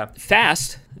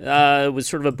 Fast. Was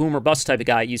sort of a boom or bust type of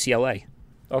guy at UCLA.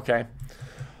 Okay.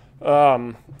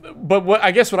 But what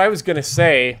I was going to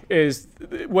say is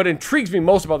what intrigues me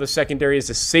most about the secondary is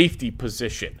the safety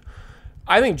position.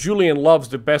 I think Julian Love's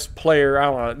the best player. I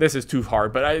don't know. This is too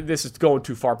hard, but this is going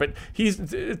too far. But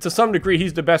to some degree,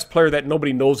 he's the best player that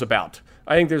nobody knows about.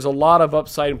 I think there's a lot of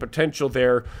upside and potential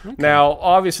there. Okay. Now,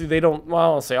 obviously, they don't. Well,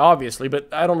 I don't say obviously, but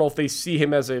I don't know if they see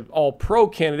him as an All-Pro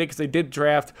candidate because they did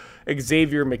draft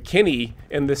Xavier McKinney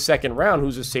in the second round,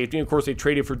 who's a safety. And of course, they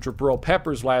traded for Jabril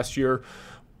Peppers last year.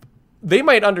 They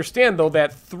might understand though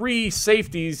that 3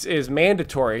 safeties is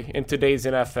mandatory in today's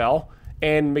NFL.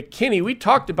 And McKinney, we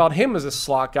talked about him as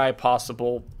a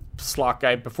possible slot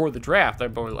guy before the draft, I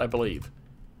believe.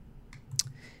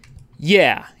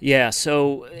 Yeah.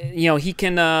 So, he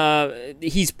can,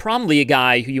 he's probably a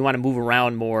guy who you want to move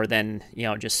around more than,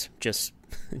 just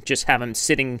have him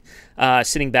sitting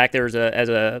back there as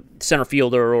a center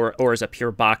fielder or as a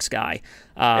pure box guy.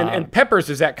 And Peppers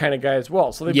is that kind of guy as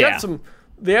well. So they've got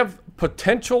they have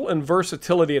potential and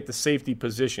versatility at the safety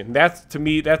position. That's, to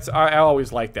me, I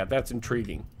always like that. That's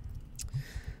intriguing.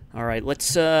 All right,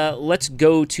 let's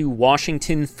go to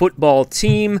Washington football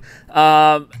team.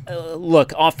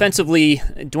 Look, offensively,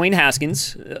 Dwayne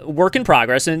Haskins, work in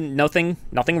progress, and nothing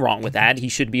wrong with that. He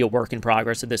should be a work in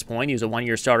progress at this point. He was a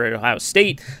one-year starter at Ohio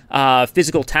State.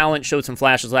 Physical talent, showed some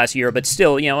flashes last year, but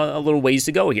still, a little ways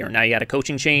to go here. Now you got a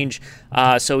coaching change,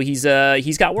 so he's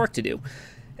got work to do.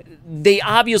 they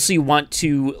obviously want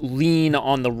to lean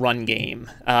on the run game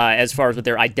as far as what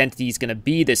their identity is going to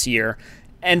be this year.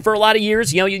 And for a lot of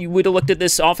years, you would have looked at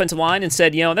this offensive line and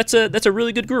said, that's a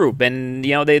really good group, and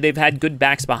they've had good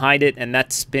backs behind it, and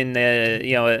that's been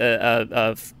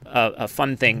a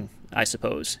fun thing, I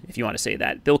suppose, if you want to say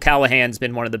that. Bill Callahan's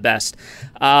been one of the best.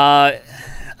 I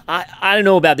don't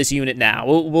know about this unit now.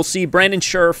 We'll see Brandon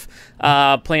Scherf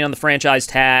playing on the franchise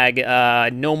tag.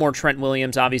 No more Trent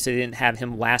Williams. Obviously, they didn't have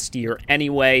him last year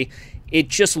anyway. It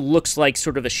just looks like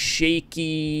sort of a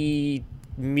shaky,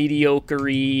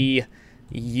 mediocre-y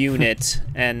unit,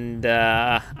 and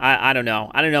I don't know.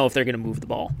 I don't know if they're going to move the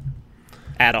ball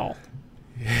at all.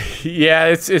 Yeah,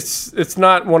 it's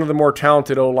not one of the more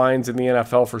talented O-lines in the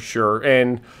NFL for sure,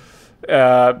 and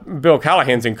Bill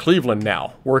Callahan's in Cleveland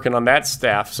now, working on that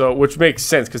staff, so which makes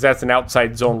sense because that's an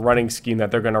outside zone running scheme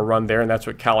that they're going to run there, and that's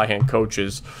what Callahan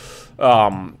coaches.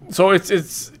 So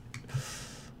it's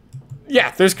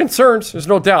there's concerns. There's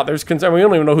no doubt. There's concern. We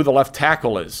don't even know who the left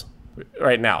tackle is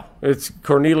right now. It's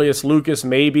Cornelius Lucas,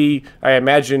 maybe. I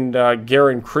imagine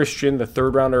Garen Christian, the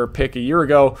third-rounder pick a year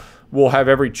ago, will have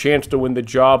every chance to win the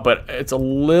job, but it's a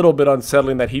little bit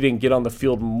unsettling that he didn't get on the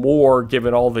field more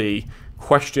given all the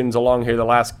questions along here the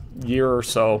last year or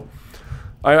so.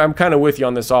 I'm kind of with you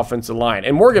on this offensive line.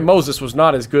 And Morgan Moses was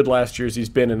not as good last year as he's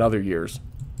been in other years.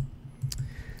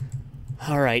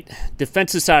 All right,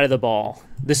 defensive side of the ball.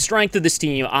 The strength of this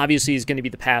team obviously is going to be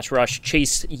the pass rush.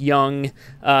 Chase Young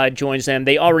joins them.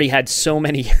 They already had so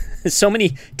many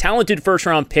talented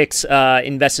first-round picks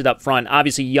invested up front.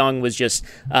 Obviously, Young was just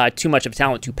too much of a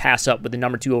talent to pass up with the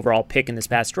number 2 overall pick in this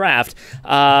past draft.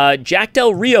 Jack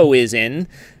Del Rio is in.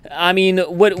 I mean,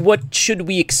 what should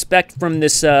we expect from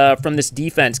this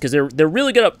defense? Because they're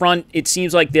really good up front. It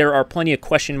seems like there are plenty of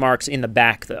question marks in the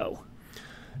back, though.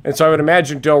 And so I would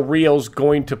imagine Del Rio's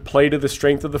going to play to the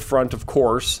strength of the front, of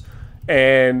course,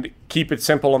 and keep it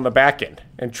simple on the back end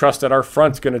and trust that our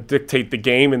front's going to dictate the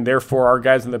game, and therefore our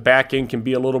guys in the back end can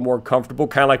be a little more comfortable,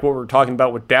 kind of like what we were talking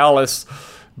about with Dallas,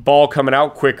 ball coming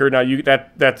out quicker. Now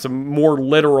that's a more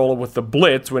literal with the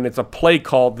blitz when it's a play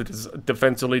call that is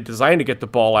defensively designed to get the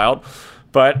ball out.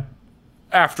 But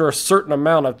after a certain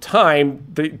amount of time,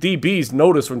 the DBs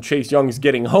notice when Chase Young's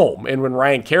getting home and when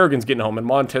Ryan Kerrigan's getting home and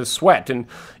Montez Sweat and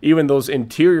even those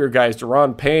interior guys,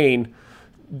 Deron Payne,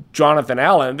 Jonathan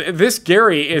Allen. This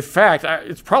Gary, in fact,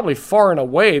 it's probably far and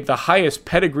away the highest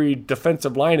pedigree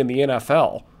defensive line in the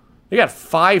NFL. They got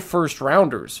 5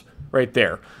 first-rounders right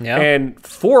there. Yeah. And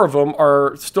 4 of them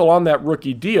are still on that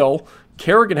rookie deal.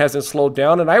 Kerrigan hasn't slowed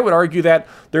down, and I would argue that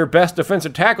their best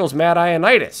defensive tackle is Matt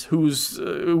Ioannidis, who was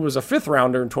a 5th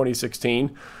rounder in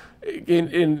 2016.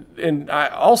 And I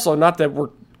also, not that we're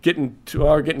getting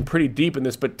pretty deep in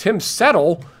this, but Tim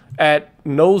Settle at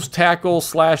nose tackle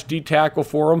 / D tackle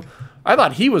for him, I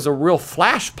thought he was a real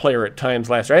flash player at times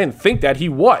last year. I didn't think that he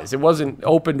was. It wasn't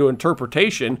open to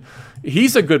interpretation.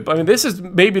 He's a good – I mean, this is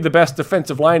maybe the best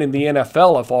defensive line in the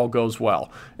NFL if all goes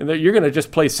well. And you're going to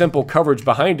just play simple coverage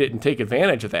behind it and take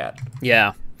advantage of that.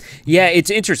 Yeah. Yeah, it's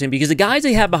interesting because the guys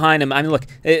they have behind him, I mean, look,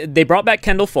 they brought back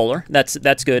Kendall Fuller.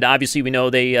 That's good. Obviously, we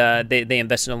know they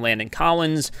invested in Landon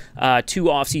Collins 2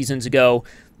 off seasons ago.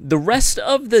 The rest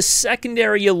of the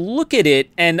secondary, you look at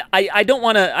it, and I don't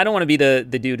want to be the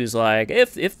dude who's like,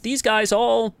 if these guys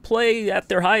all play at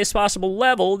their highest possible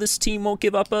level, this team won't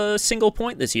give up a single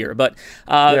point this year. But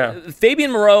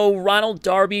Fabian Moreau, Ronald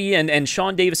Darby, and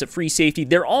Sean Davis at free safety,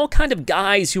 they're all kind of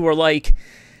guys who are like,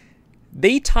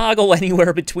 they toggle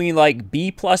anywhere between like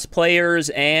B+ players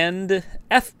and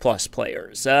F+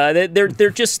 players.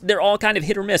 They're all kind of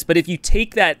hit or miss. But if you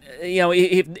take that,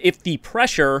 if the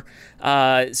pressure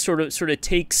sort of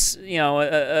takes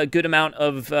a good amount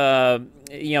of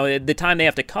the time they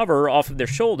have to cover off of their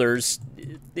shoulders,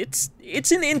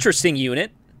 it's an interesting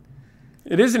unit.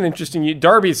 It is an interesting.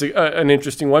 Darby's an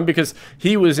interesting one because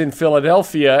he was in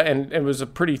Philadelphia and was a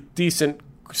pretty decent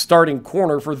starting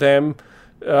corner for them.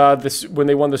 When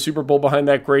they won the Super Bowl behind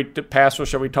that great pass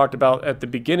rush that we talked about at the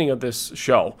beginning of this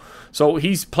show. So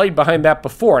he's played behind that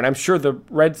before, and I'm sure the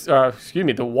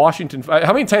Washington.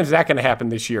 How many times is that going to happen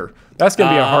this year? That's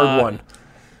going to be a hard one.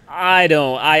 I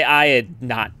had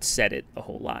not said it a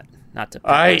whole lot. Not to.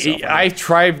 I've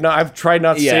tried not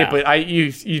to say it, but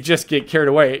you just get carried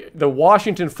away. The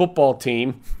Washington football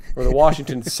team. Or the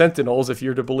Washington Sentinels, if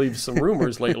you're to believe some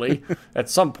rumors lately at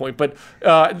some point. But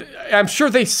I'm sure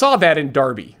they saw that in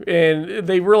Darby, and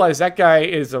they realized that guy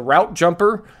is a route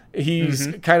jumper. He's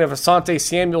kind of Asante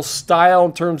Samuel style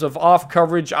in terms of off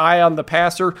coverage, eye on the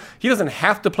passer. He doesn't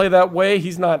have to play that way.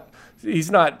 He's not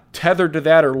tethered to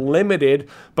that or limited,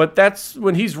 but that's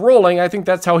when he's rolling, I think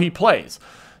that's how he plays.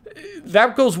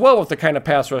 that goes well with the kind of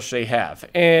pass rush they have.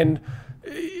 And,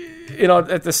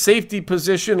 at the safety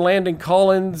position, Landon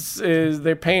Collins,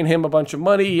 they're paying him a bunch of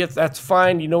money. That's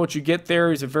fine. You know what you get there.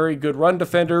 He's a very good run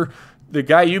defender. The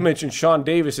guy you mentioned, Sean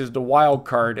Davis, is the wild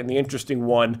card and the interesting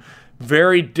one.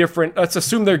 Very different. Let's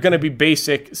assume they're going to be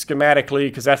basic schematically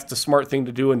because that's the smart thing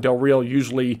to do, and Del Rio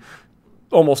usually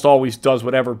almost always does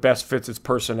whatever best fits its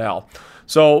personnel.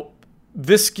 So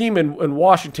this scheme in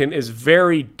Washington is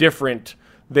very different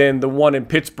than the one in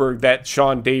Pittsburgh that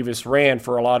Sean Davis ran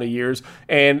for a lot of years.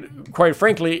 And quite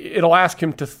frankly, it'll ask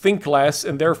him to think less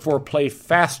and therefore play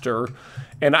faster.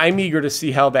 And I'm eager to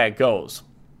see how that goes.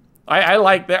 I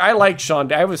like that. I like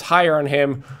Sean. I was higher on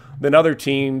him than other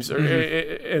teams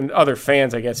and other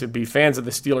fans, I guess it'd be. Fans of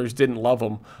the Steelers didn't love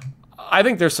him. I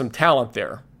think there's some talent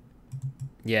there.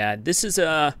 Yeah, this is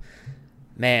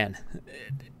man.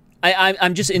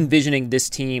 I'm just envisioning this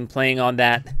team playing on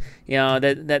that,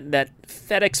 that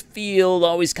FedEx Field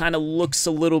always kind of looks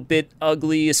a little bit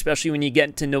ugly, especially when you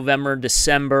get to November,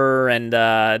 December, and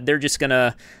they're just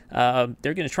gonna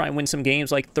try and win some games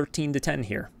like 13-10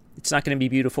 here. It's not going to be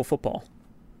beautiful football.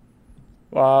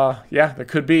 Yeah, there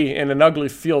could be. And an ugly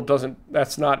field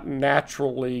that's not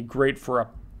naturally great for a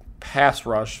pass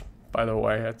rush. By the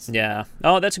way, that's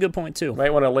a good point too.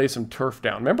 Might want to lay some turf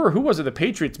down. Remember, who was it? The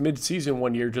Patriots mid-season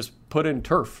one year just put in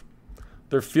turf.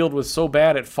 Their field was so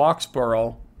bad at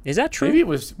Foxborough. Is that true?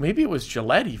 Maybe it was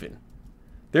Gillette even.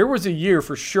 There was a year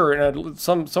for sure, and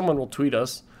someone will tweet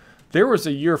us. There was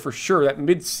a year for sure that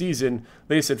mid-season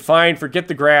they said, fine, forget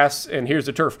the grass, and here's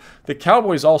the turf. The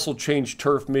Cowboys also changed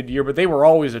turf mid-year, but they were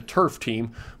always a turf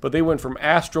team. But they went from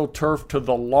AstroTurf to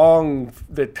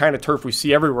the kind of turf we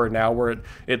see everywhere now where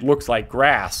it looks like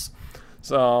grass.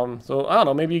 So I don't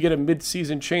know, maybe you get a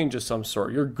mid-season change of some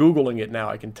sort. You're Googling it now,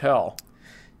 I can tell.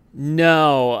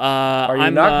 No. Are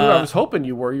you not? I was hoping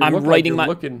you were.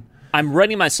 I'm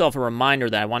writing myself a reminder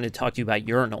that I wanted to talk to you about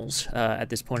urinals at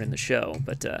this point in the show.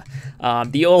 But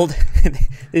the old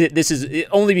this is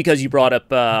only because you brought up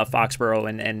Foxborough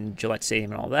and Gillette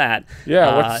Stadium and all that.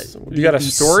 Yeah, you got a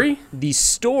story? The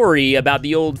story about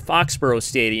the old Foxborough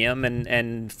Stadium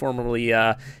and formerly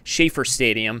Schaefer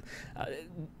Stadium.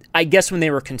 I guess when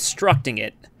they were constructing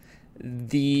it,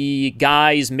 the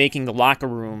guys making the locker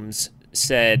rooms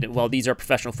said, well, these are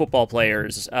professional football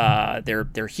players.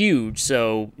 They're huge,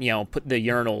 so put the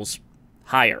urinals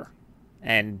higher,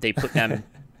 and they put them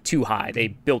too high. They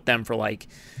built them for like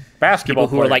basketball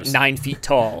people who are like 9 feet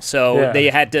tall. So they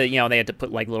had to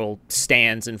put like little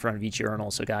stands in front of each urinal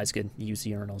so guys could use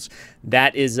the urinals.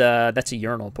 That's a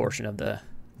urinal portion of the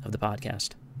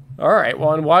podcast. All right.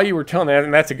 Well, and while you were telling that,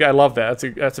 and I love that.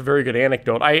 That's a very good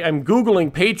anecdote. I'm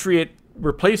Googling Patriot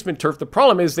replacement turf. The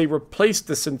problem is they replaced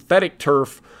the synthetic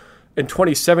turf in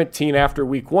 2017 after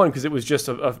week 1 because it was just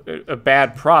a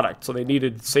bad product, so they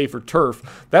needed safer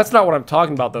turf. That's not what I'm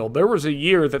talking about, though. There was a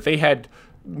year that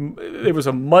it was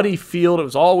a muddy field. It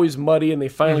was always muddy, and they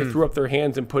finally threw up their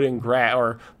hands and put in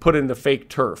the fake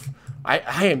turf.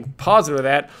 I am positive of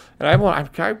that, and I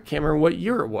can't remember what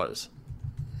year it was.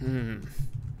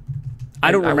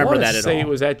 I don't remember that at all. I say it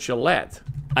was at Gillette.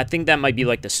 I think that might be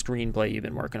like the screenplay you've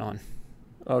been working on.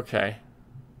 Okay.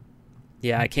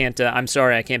 Yeah, I can't. I'm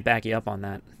sorry, I can't back you up on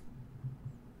that.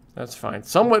 That's fine.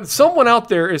 Someone out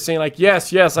there is saying like,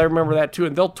 yes, I remember that too,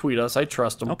 and they'll tweet us. I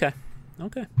trust them. Okay.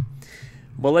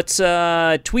 Well, let's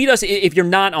tweet us if you're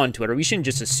not on Twitter. We shouldn't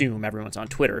just assume everyone's on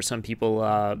Twitter. Some people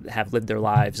have lived their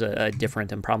lives a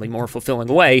different and probably more fulfilling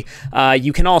way.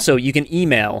 You can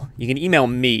email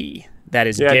me. That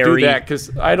is Gary. Do that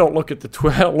because I don't look at the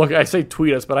Twitter. I say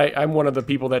tweet us, but I'm one of the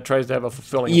people that tries to have a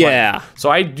fulfilling life. So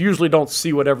I usually don't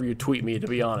see whatever you tweet me, to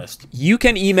be honest. You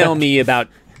can email me about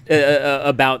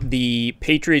the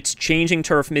Patriots changing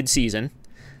turf midseason.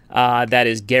 That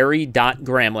is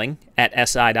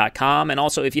gary.gramling@si.com. And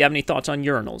also, if you have any thoughts on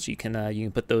urinals, you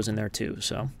can put those in there too.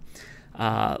 So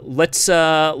let's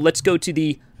go to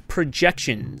the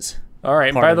projections. All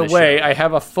right. And by the way, I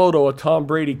have a photo of Tom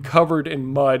Brady covered in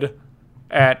mud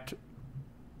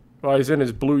he's in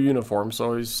his blue uniform,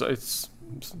 so it's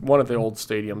one of the old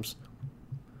stadiums.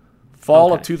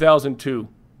 Fall of 2002.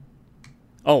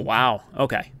 Oh, wow.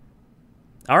 Okay.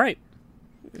 All right.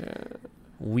 Yeah.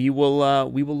 We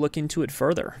will look into it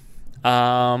further.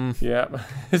 Yeah.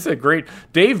 It's a great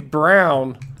Dave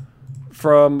Brown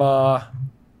from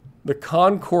the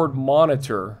Concord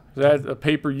Monitor. Is that a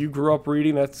paper you grew up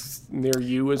reading? That's near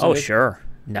you, isn't it? Oh, sure.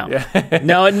 No. Yeah.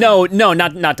 no,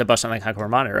 not to bust on the Concord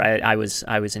Monitor. I was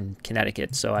in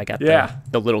Connecticut, so I got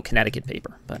the little Connecticut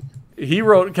paper. But he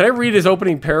wrote. Can I read his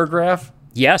opening paragraph?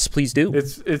 Yes, please do.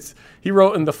 He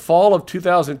wrote, in the fall of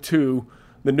 2002,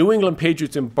 the New England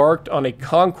Patriots embarked on a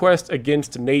conquest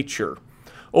against nature,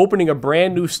 opening a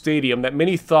brand new stadium that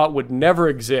many thought would never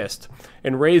exist,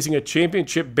 and raising a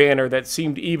championship banner that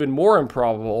seemed even more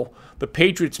improbable. The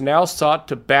Patriots now sought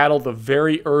to battle the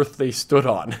very earth they stood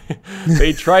on.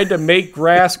 They tried to make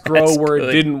grass grow where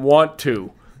it didn't want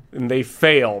to, and they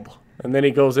failed. And then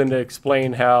he goes in to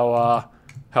explain how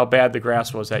bad the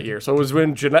grass was that year. So it was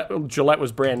when Gillette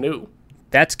was brand new.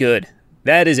 That's good.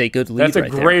 That is a good lead. That's a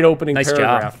great opening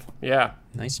paragraph. Job. Yeah.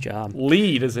 Nice job.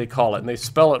 Lead, as they call it, and they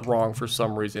spell it wrong for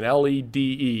some reason.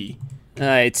 L-E-D-E.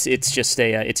 It's just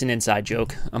it's an inside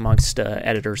joke amongst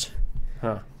editors.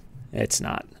 Huh. It's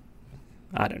not.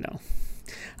 I don't know.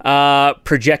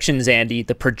 Projections, Andy.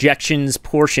 The projections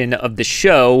portion of the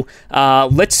show.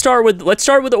 Let's start with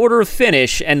the order of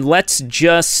finish, and let's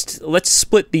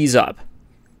split these up.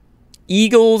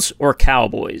 Eagles or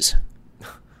Cowboys?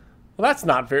 Well, that's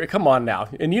not very. Come on now,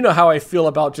 and you know how I feel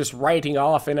about just writing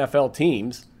off NFL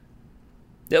teams.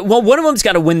 Well, one of them's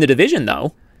got to win the division,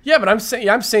 though. Yeah, but I'm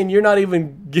saying you're not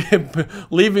even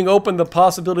leaving open the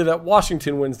possibility that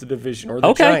Washington wins the division or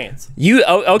the Giants.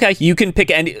 You can pick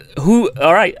any who.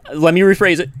 All right, let me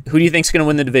rephrase it. Who do you think's going to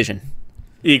win the division?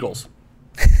 Eagles.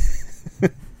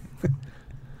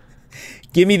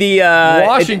 Give me the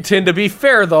Washington. To be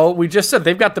fair, though, we just said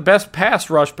they've got the best pass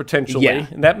rush potentially,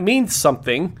 and that means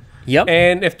something. Yep.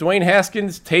 And if Dwayne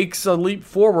Haskins takes a leap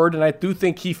forward, and I do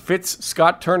think he fits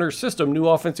Scott Turner's system, new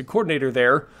offensive coordinator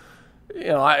there.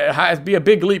 It'd be a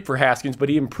big leap for Haskins, but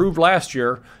he improved last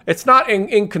year. It's not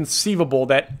inconceivable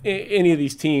that any of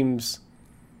these teams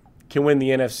can win the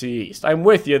NFC East. I'm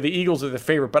with you. The Eagles are the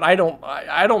favorite, but I don't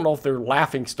know if they're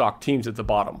laughingstock teams at the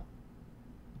bottom.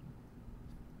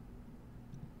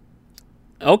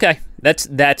 Okay,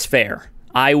 that's fair.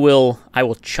 I will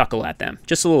chuckle at them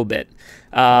just a little bit.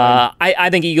 I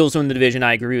think Eagles win the division.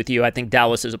 I agree with you. I think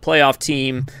Dallas is a playoff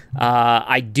team.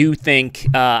 I don't think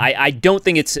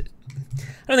it's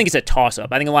a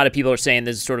toss-up. I think a lot of people are saying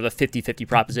this is sort of a 50-50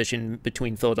 proposition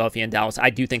between Philadelphia and Dallas.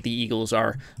 I do think the Eagles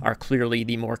are clearly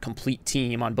the more complete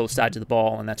team on both sides of the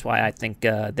ball, and that's why I think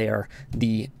they are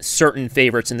the certain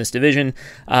favorites in this division.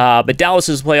 But Dallas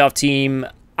is a playoff team.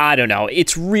 I don't know.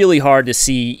 It's really hard to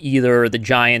see either the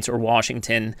Giants or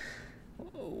Washington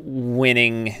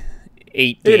winning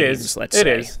 8 games, let's say. It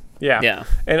is. Yeah.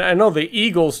 And I know the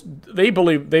Eagles, they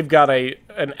believe they've got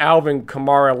an Alvin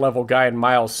Kamara level guy in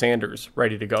Miles Sanders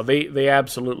ready to go. They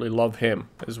absolutely love him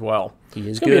as well. He is good.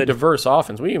 It's going to be a diverse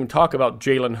offense. We even talk about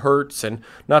Jalen Hurts, and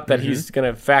not that he's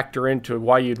going to factor into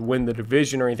why you'd win the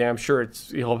division or anything. I'm sure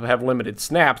he'll have limited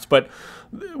snaps, but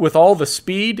with all the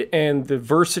speed and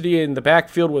diversity in the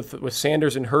backfield with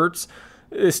Sanders and Hurts,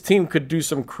 this team could do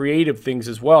some creative things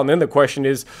as well. And then the question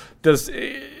is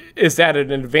that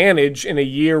an advantage in a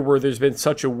year where there's been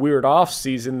such a weird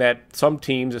offseason that some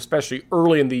teams, especially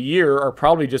early in the year, are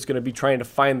probably just going to be trying to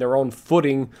find their own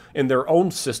footing in their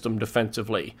own system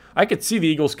defensively? I could see the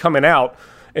Eagles coming out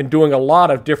and doing a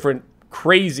lot of different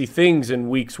crazy things in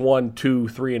weeks 1, 2,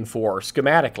 3, and 4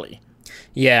 schematically.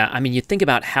 Yeah, I mean, you think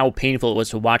about how painful it was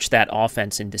to watch that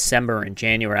offense in December and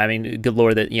January. I mean, good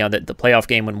Lord, that the playoff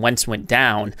game when Wentz went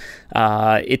down.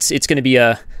 It's going to be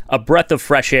a breath of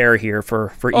fresh air here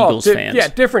for Eagles fans. Yeah,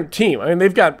 different team. I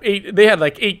mean, they had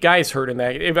like 8 guys hurt in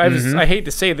that. I hate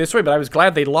to say it this way, but I was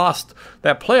glad they lost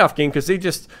that playoff game because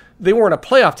they weren't a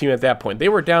playoff team at that point. They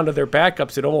were down to their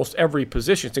backups at almost every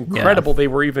position. It's incredible they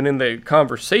were even in the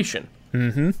conversation.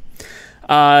 Mm-hmm.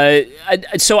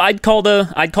 So I'd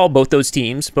call both those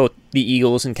teams, both the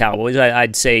Eagles and Cowboys.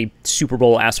 I'd say Super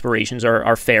Bowl aspirations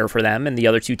are fair for them, and the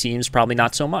other two teams probably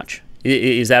not so much.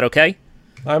 Is that okay?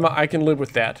 I can live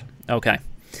with that. Okay.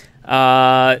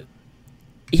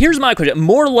 Here's my question: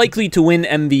 more likely to win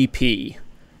MVP,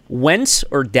 Wentz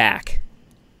or Dak?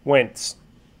 Wentz.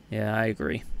 Yeah, I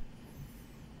agree.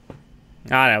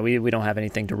 I don't know. We don't have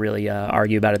anything to really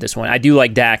argue about at this point. I do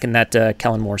like Dak and that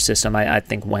Kellen Moore system. I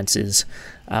think Wentz is.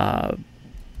 I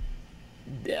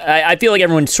feel like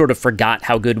everyone sort of forgot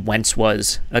how good Wentz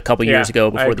was a couple years ago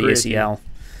before the ACL.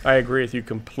 I agree with you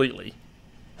completely.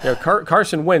 Yeah,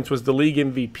 Carson Wentz was the league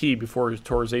MVP before he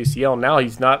tore his ACL. Now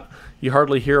he's not. You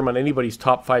hardly hear him on anybody's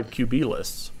top 5 QB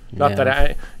lists. Not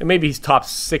that and maybe he's top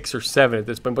 6 or 7 at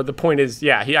this point. But the point is,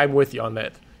 I'm with you on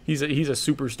that. He's a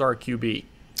superstar QB.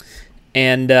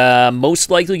 And most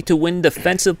likely to win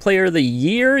Defensive Player of the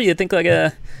Year? You think like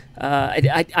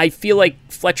I feel like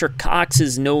Fletcher Cox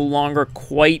is no longer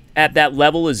quite at that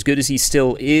level, as good as he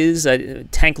still is.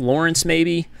 Tank Lawrence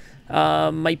maybe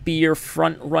might be your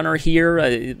front runner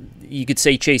here. You could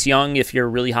say Chase Young if you're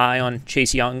really high on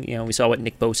Chase Young. We saw what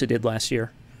Nick Bosa did last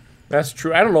year. That's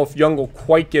true. I don't know if Young will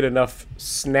quite get enough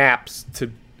snaps to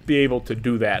be able to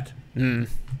do that.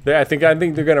 I think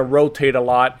they're going to rotate a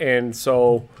lot, and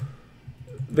so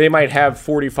they might have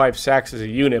 45 sacks as a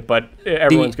unit, but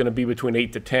everyone's going to be between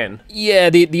 8 to 10. Yeah,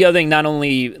 the other thing, not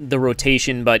only the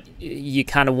rotation, but you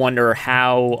kind of wonder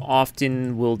how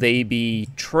often will they be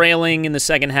trailing in the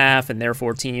second half, and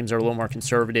therefore teams are a little more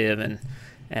conservative, and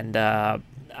I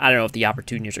don't know if the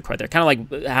opportunities are quite there. Kind of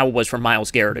like how it was for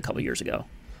Myles Garrett a couple years ago.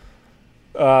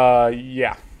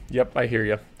 Yeah. Yep, I hear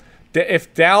you.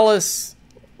 If Dallas,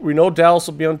 we know Dallas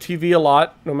will be on TV a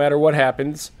lot, no matter what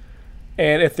happens.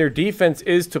 And if their defense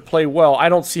is to play well, I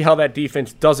don't see how that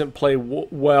defense doesn't play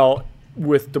well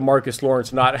with DeMarcus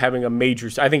Lawrence not having a major.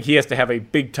 I think he has to have a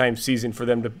big-time season for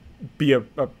them to be a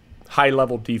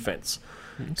high-level defense.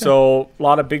 Okay. So a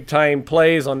lot of big-time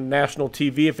plays on national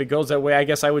TV. If it goes that way, I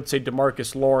guess I would say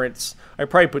DeMarcus Lawrence. I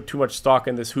probably put too much stock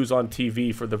in this who's on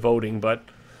TV for the voting, but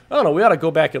I don't know. We ought to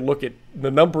go back and look at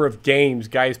the number of games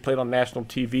guys played on national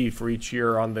TV for each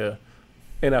year on the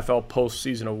NFL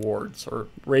postseason awards or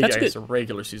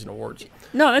regular season awards.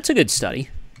 No, that's a good study.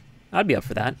 I'd be up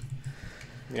for that.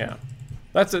 Yeah,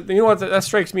 you know what? That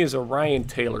strikes me as a Ryan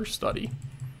Taylor study.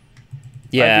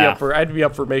 Yeah, I'd be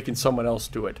up for making someone else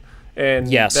do it, and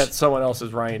yes, that someone else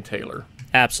is Ryan Taylor.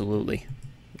 Absolutely,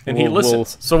 and he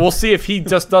listens. So we'll see if he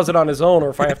just does it on his own or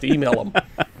if I have to email him.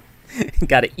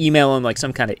 Got to email him like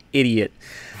some kind of idiot.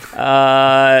 All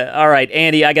right,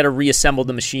 Andy, I got to reassemble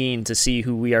the machine to see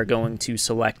who we are going to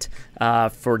select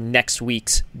for next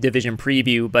week's division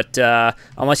preview. But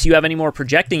unless you have any more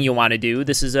projecting you want to do,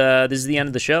 this is the end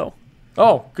of the show.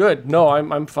 Oh, good. No,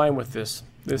 I'm fine with this.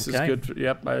 This is good.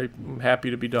 Yep, I'm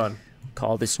happy to be done.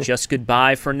 Call this just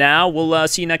goodbye for now. We'll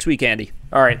see you next week, Andy.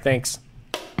 All right, thanks.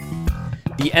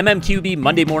 The MMQB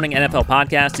Monday Morning NFL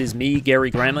Podcast is me, Gary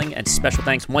Gramling, and special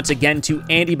thanks once again to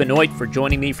Andy Benoit for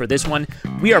joining me for this one.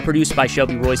 We are produced by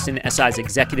Shelby Royston. SI's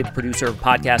executive producer of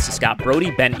podcasts is Scott Brody.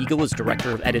 Ben Eagle is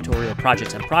director of editorial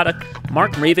projects and product.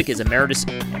 Mark Ravik is emeritus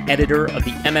editor of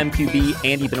the MMQB.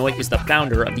 Andy Benoit is the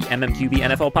founder of the MMQB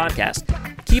NFL Podcast.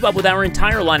 Keep up with our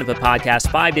entire lineup of podcasts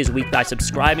 5 days a week by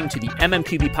subscribing to the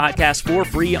MMQB Podcast for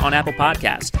free on Apple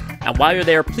Podcasts. And while you're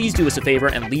there, please do us a favor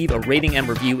and leave a rating and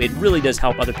review. It really does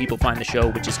help other people find the show,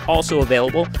 which is also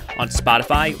available on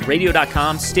Spotify,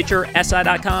 radio.com, Stitcher,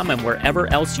 SI.com, and wherever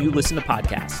else you listen to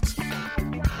podcasts.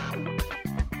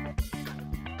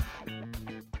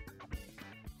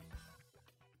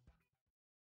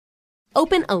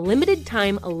 Open a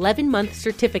limited-time 11-month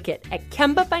certificate at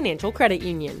Kemba Financial Credit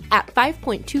Union. At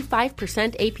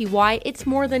 5.25% APY, it's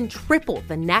more than triple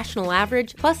the national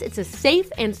average, plus it's a safe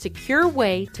and secure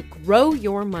way to grow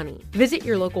your money. Visit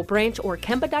your local branch or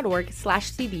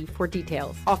kemba.org/cb for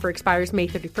details. Offer expires May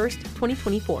 31st,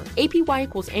 2024. APY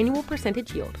equals annual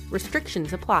percentage yield.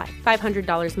 Restrictions apply.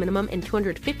 $500 minimum and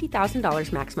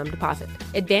 $250,000 maximum deposit.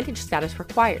 Advantage status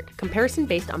required. Comparison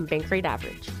based on bank rate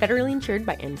average. Federally insured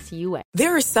by NCUA.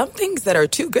 There are some things that are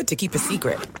too good to keep a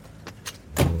secret.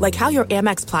 Like how your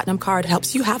Amex Platinum card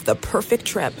helps you have the perfect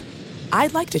trip.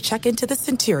 I'd like to check into the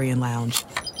Centurion Lounge.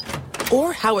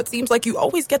 Or how it seems like you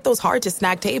always get those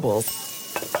hard-to-snag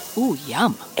tables. Ooh,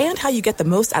 yum. And how you get the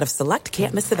most out of select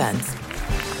can't-miss events.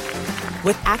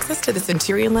 With access to the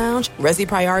Centurion Lounge, Resi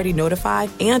Priority Notify,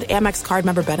 and Amex card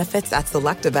member benefits at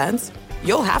select events,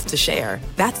 you'll have to share.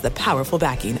 That's the powerful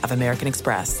backing of American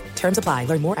Express. Terms apply.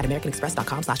 Learn more at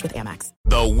americanexpress.com/withAmex.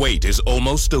 The wait is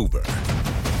almost over.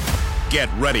 Get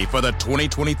ready for the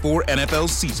 2024 NFL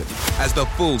season as the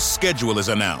full schedule is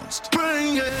announced.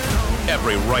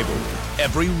 Every rivalry,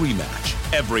 every rematch,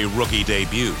 every rookie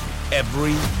debut,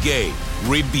 every game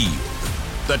revealed.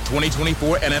 The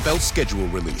 2024 NFL schedule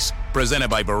release, presented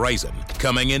by Verizon,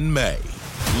 coming in May.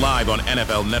 Live on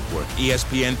NFL Network,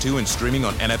 ESPN2, and streaming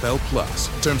on NFL Plus.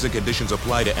 Terms and conditions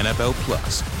apply to NFL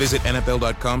Plus. Visit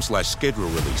NFL.com/schedule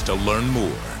release to learn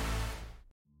more.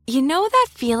 You know that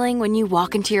feeling when you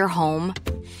walk into your home,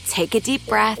 take a deep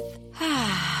breath,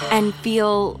 and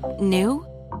feel new?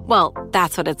 Well,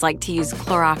 that's what it's like to use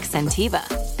Clorox Scentiva.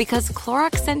 Because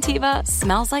Clorox Scentiva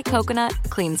smells like coconut,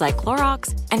 cleans like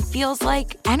Clorox, and feels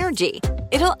like energy.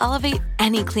 It'll elevate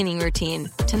any cleaning routine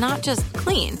to not just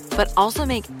clean, but also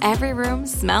make every room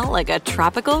smell like a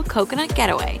tropical coconut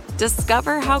getaway.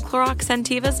 Discover how Clorox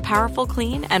Scentiva's powerful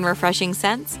clean and refreshing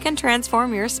scents can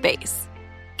transform your space.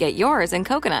 Get yours in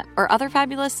coconut or other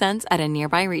fabulous scents at a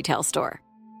nearby retail store.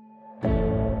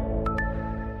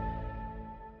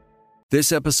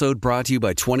 This episode brought to you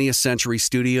by 20th Century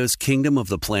Studios' Kingdom of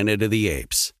the Planet of the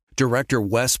Apes. Director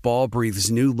Wes Ball breathes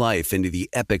new life into the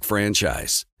epic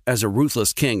franchise. As a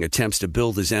ruthless king attempts to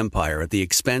build his empire at the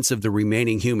expense of the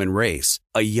remaining human race,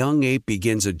 a young ape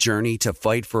begins a journey to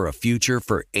fight for a future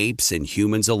for apes and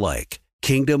humans alike.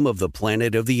 Kingdom of the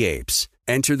Planet of the Apes.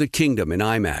 Enter the kingdom in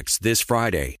IMAX this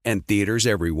Friday and theaters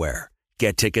everywhere.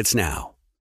 Get tickets now.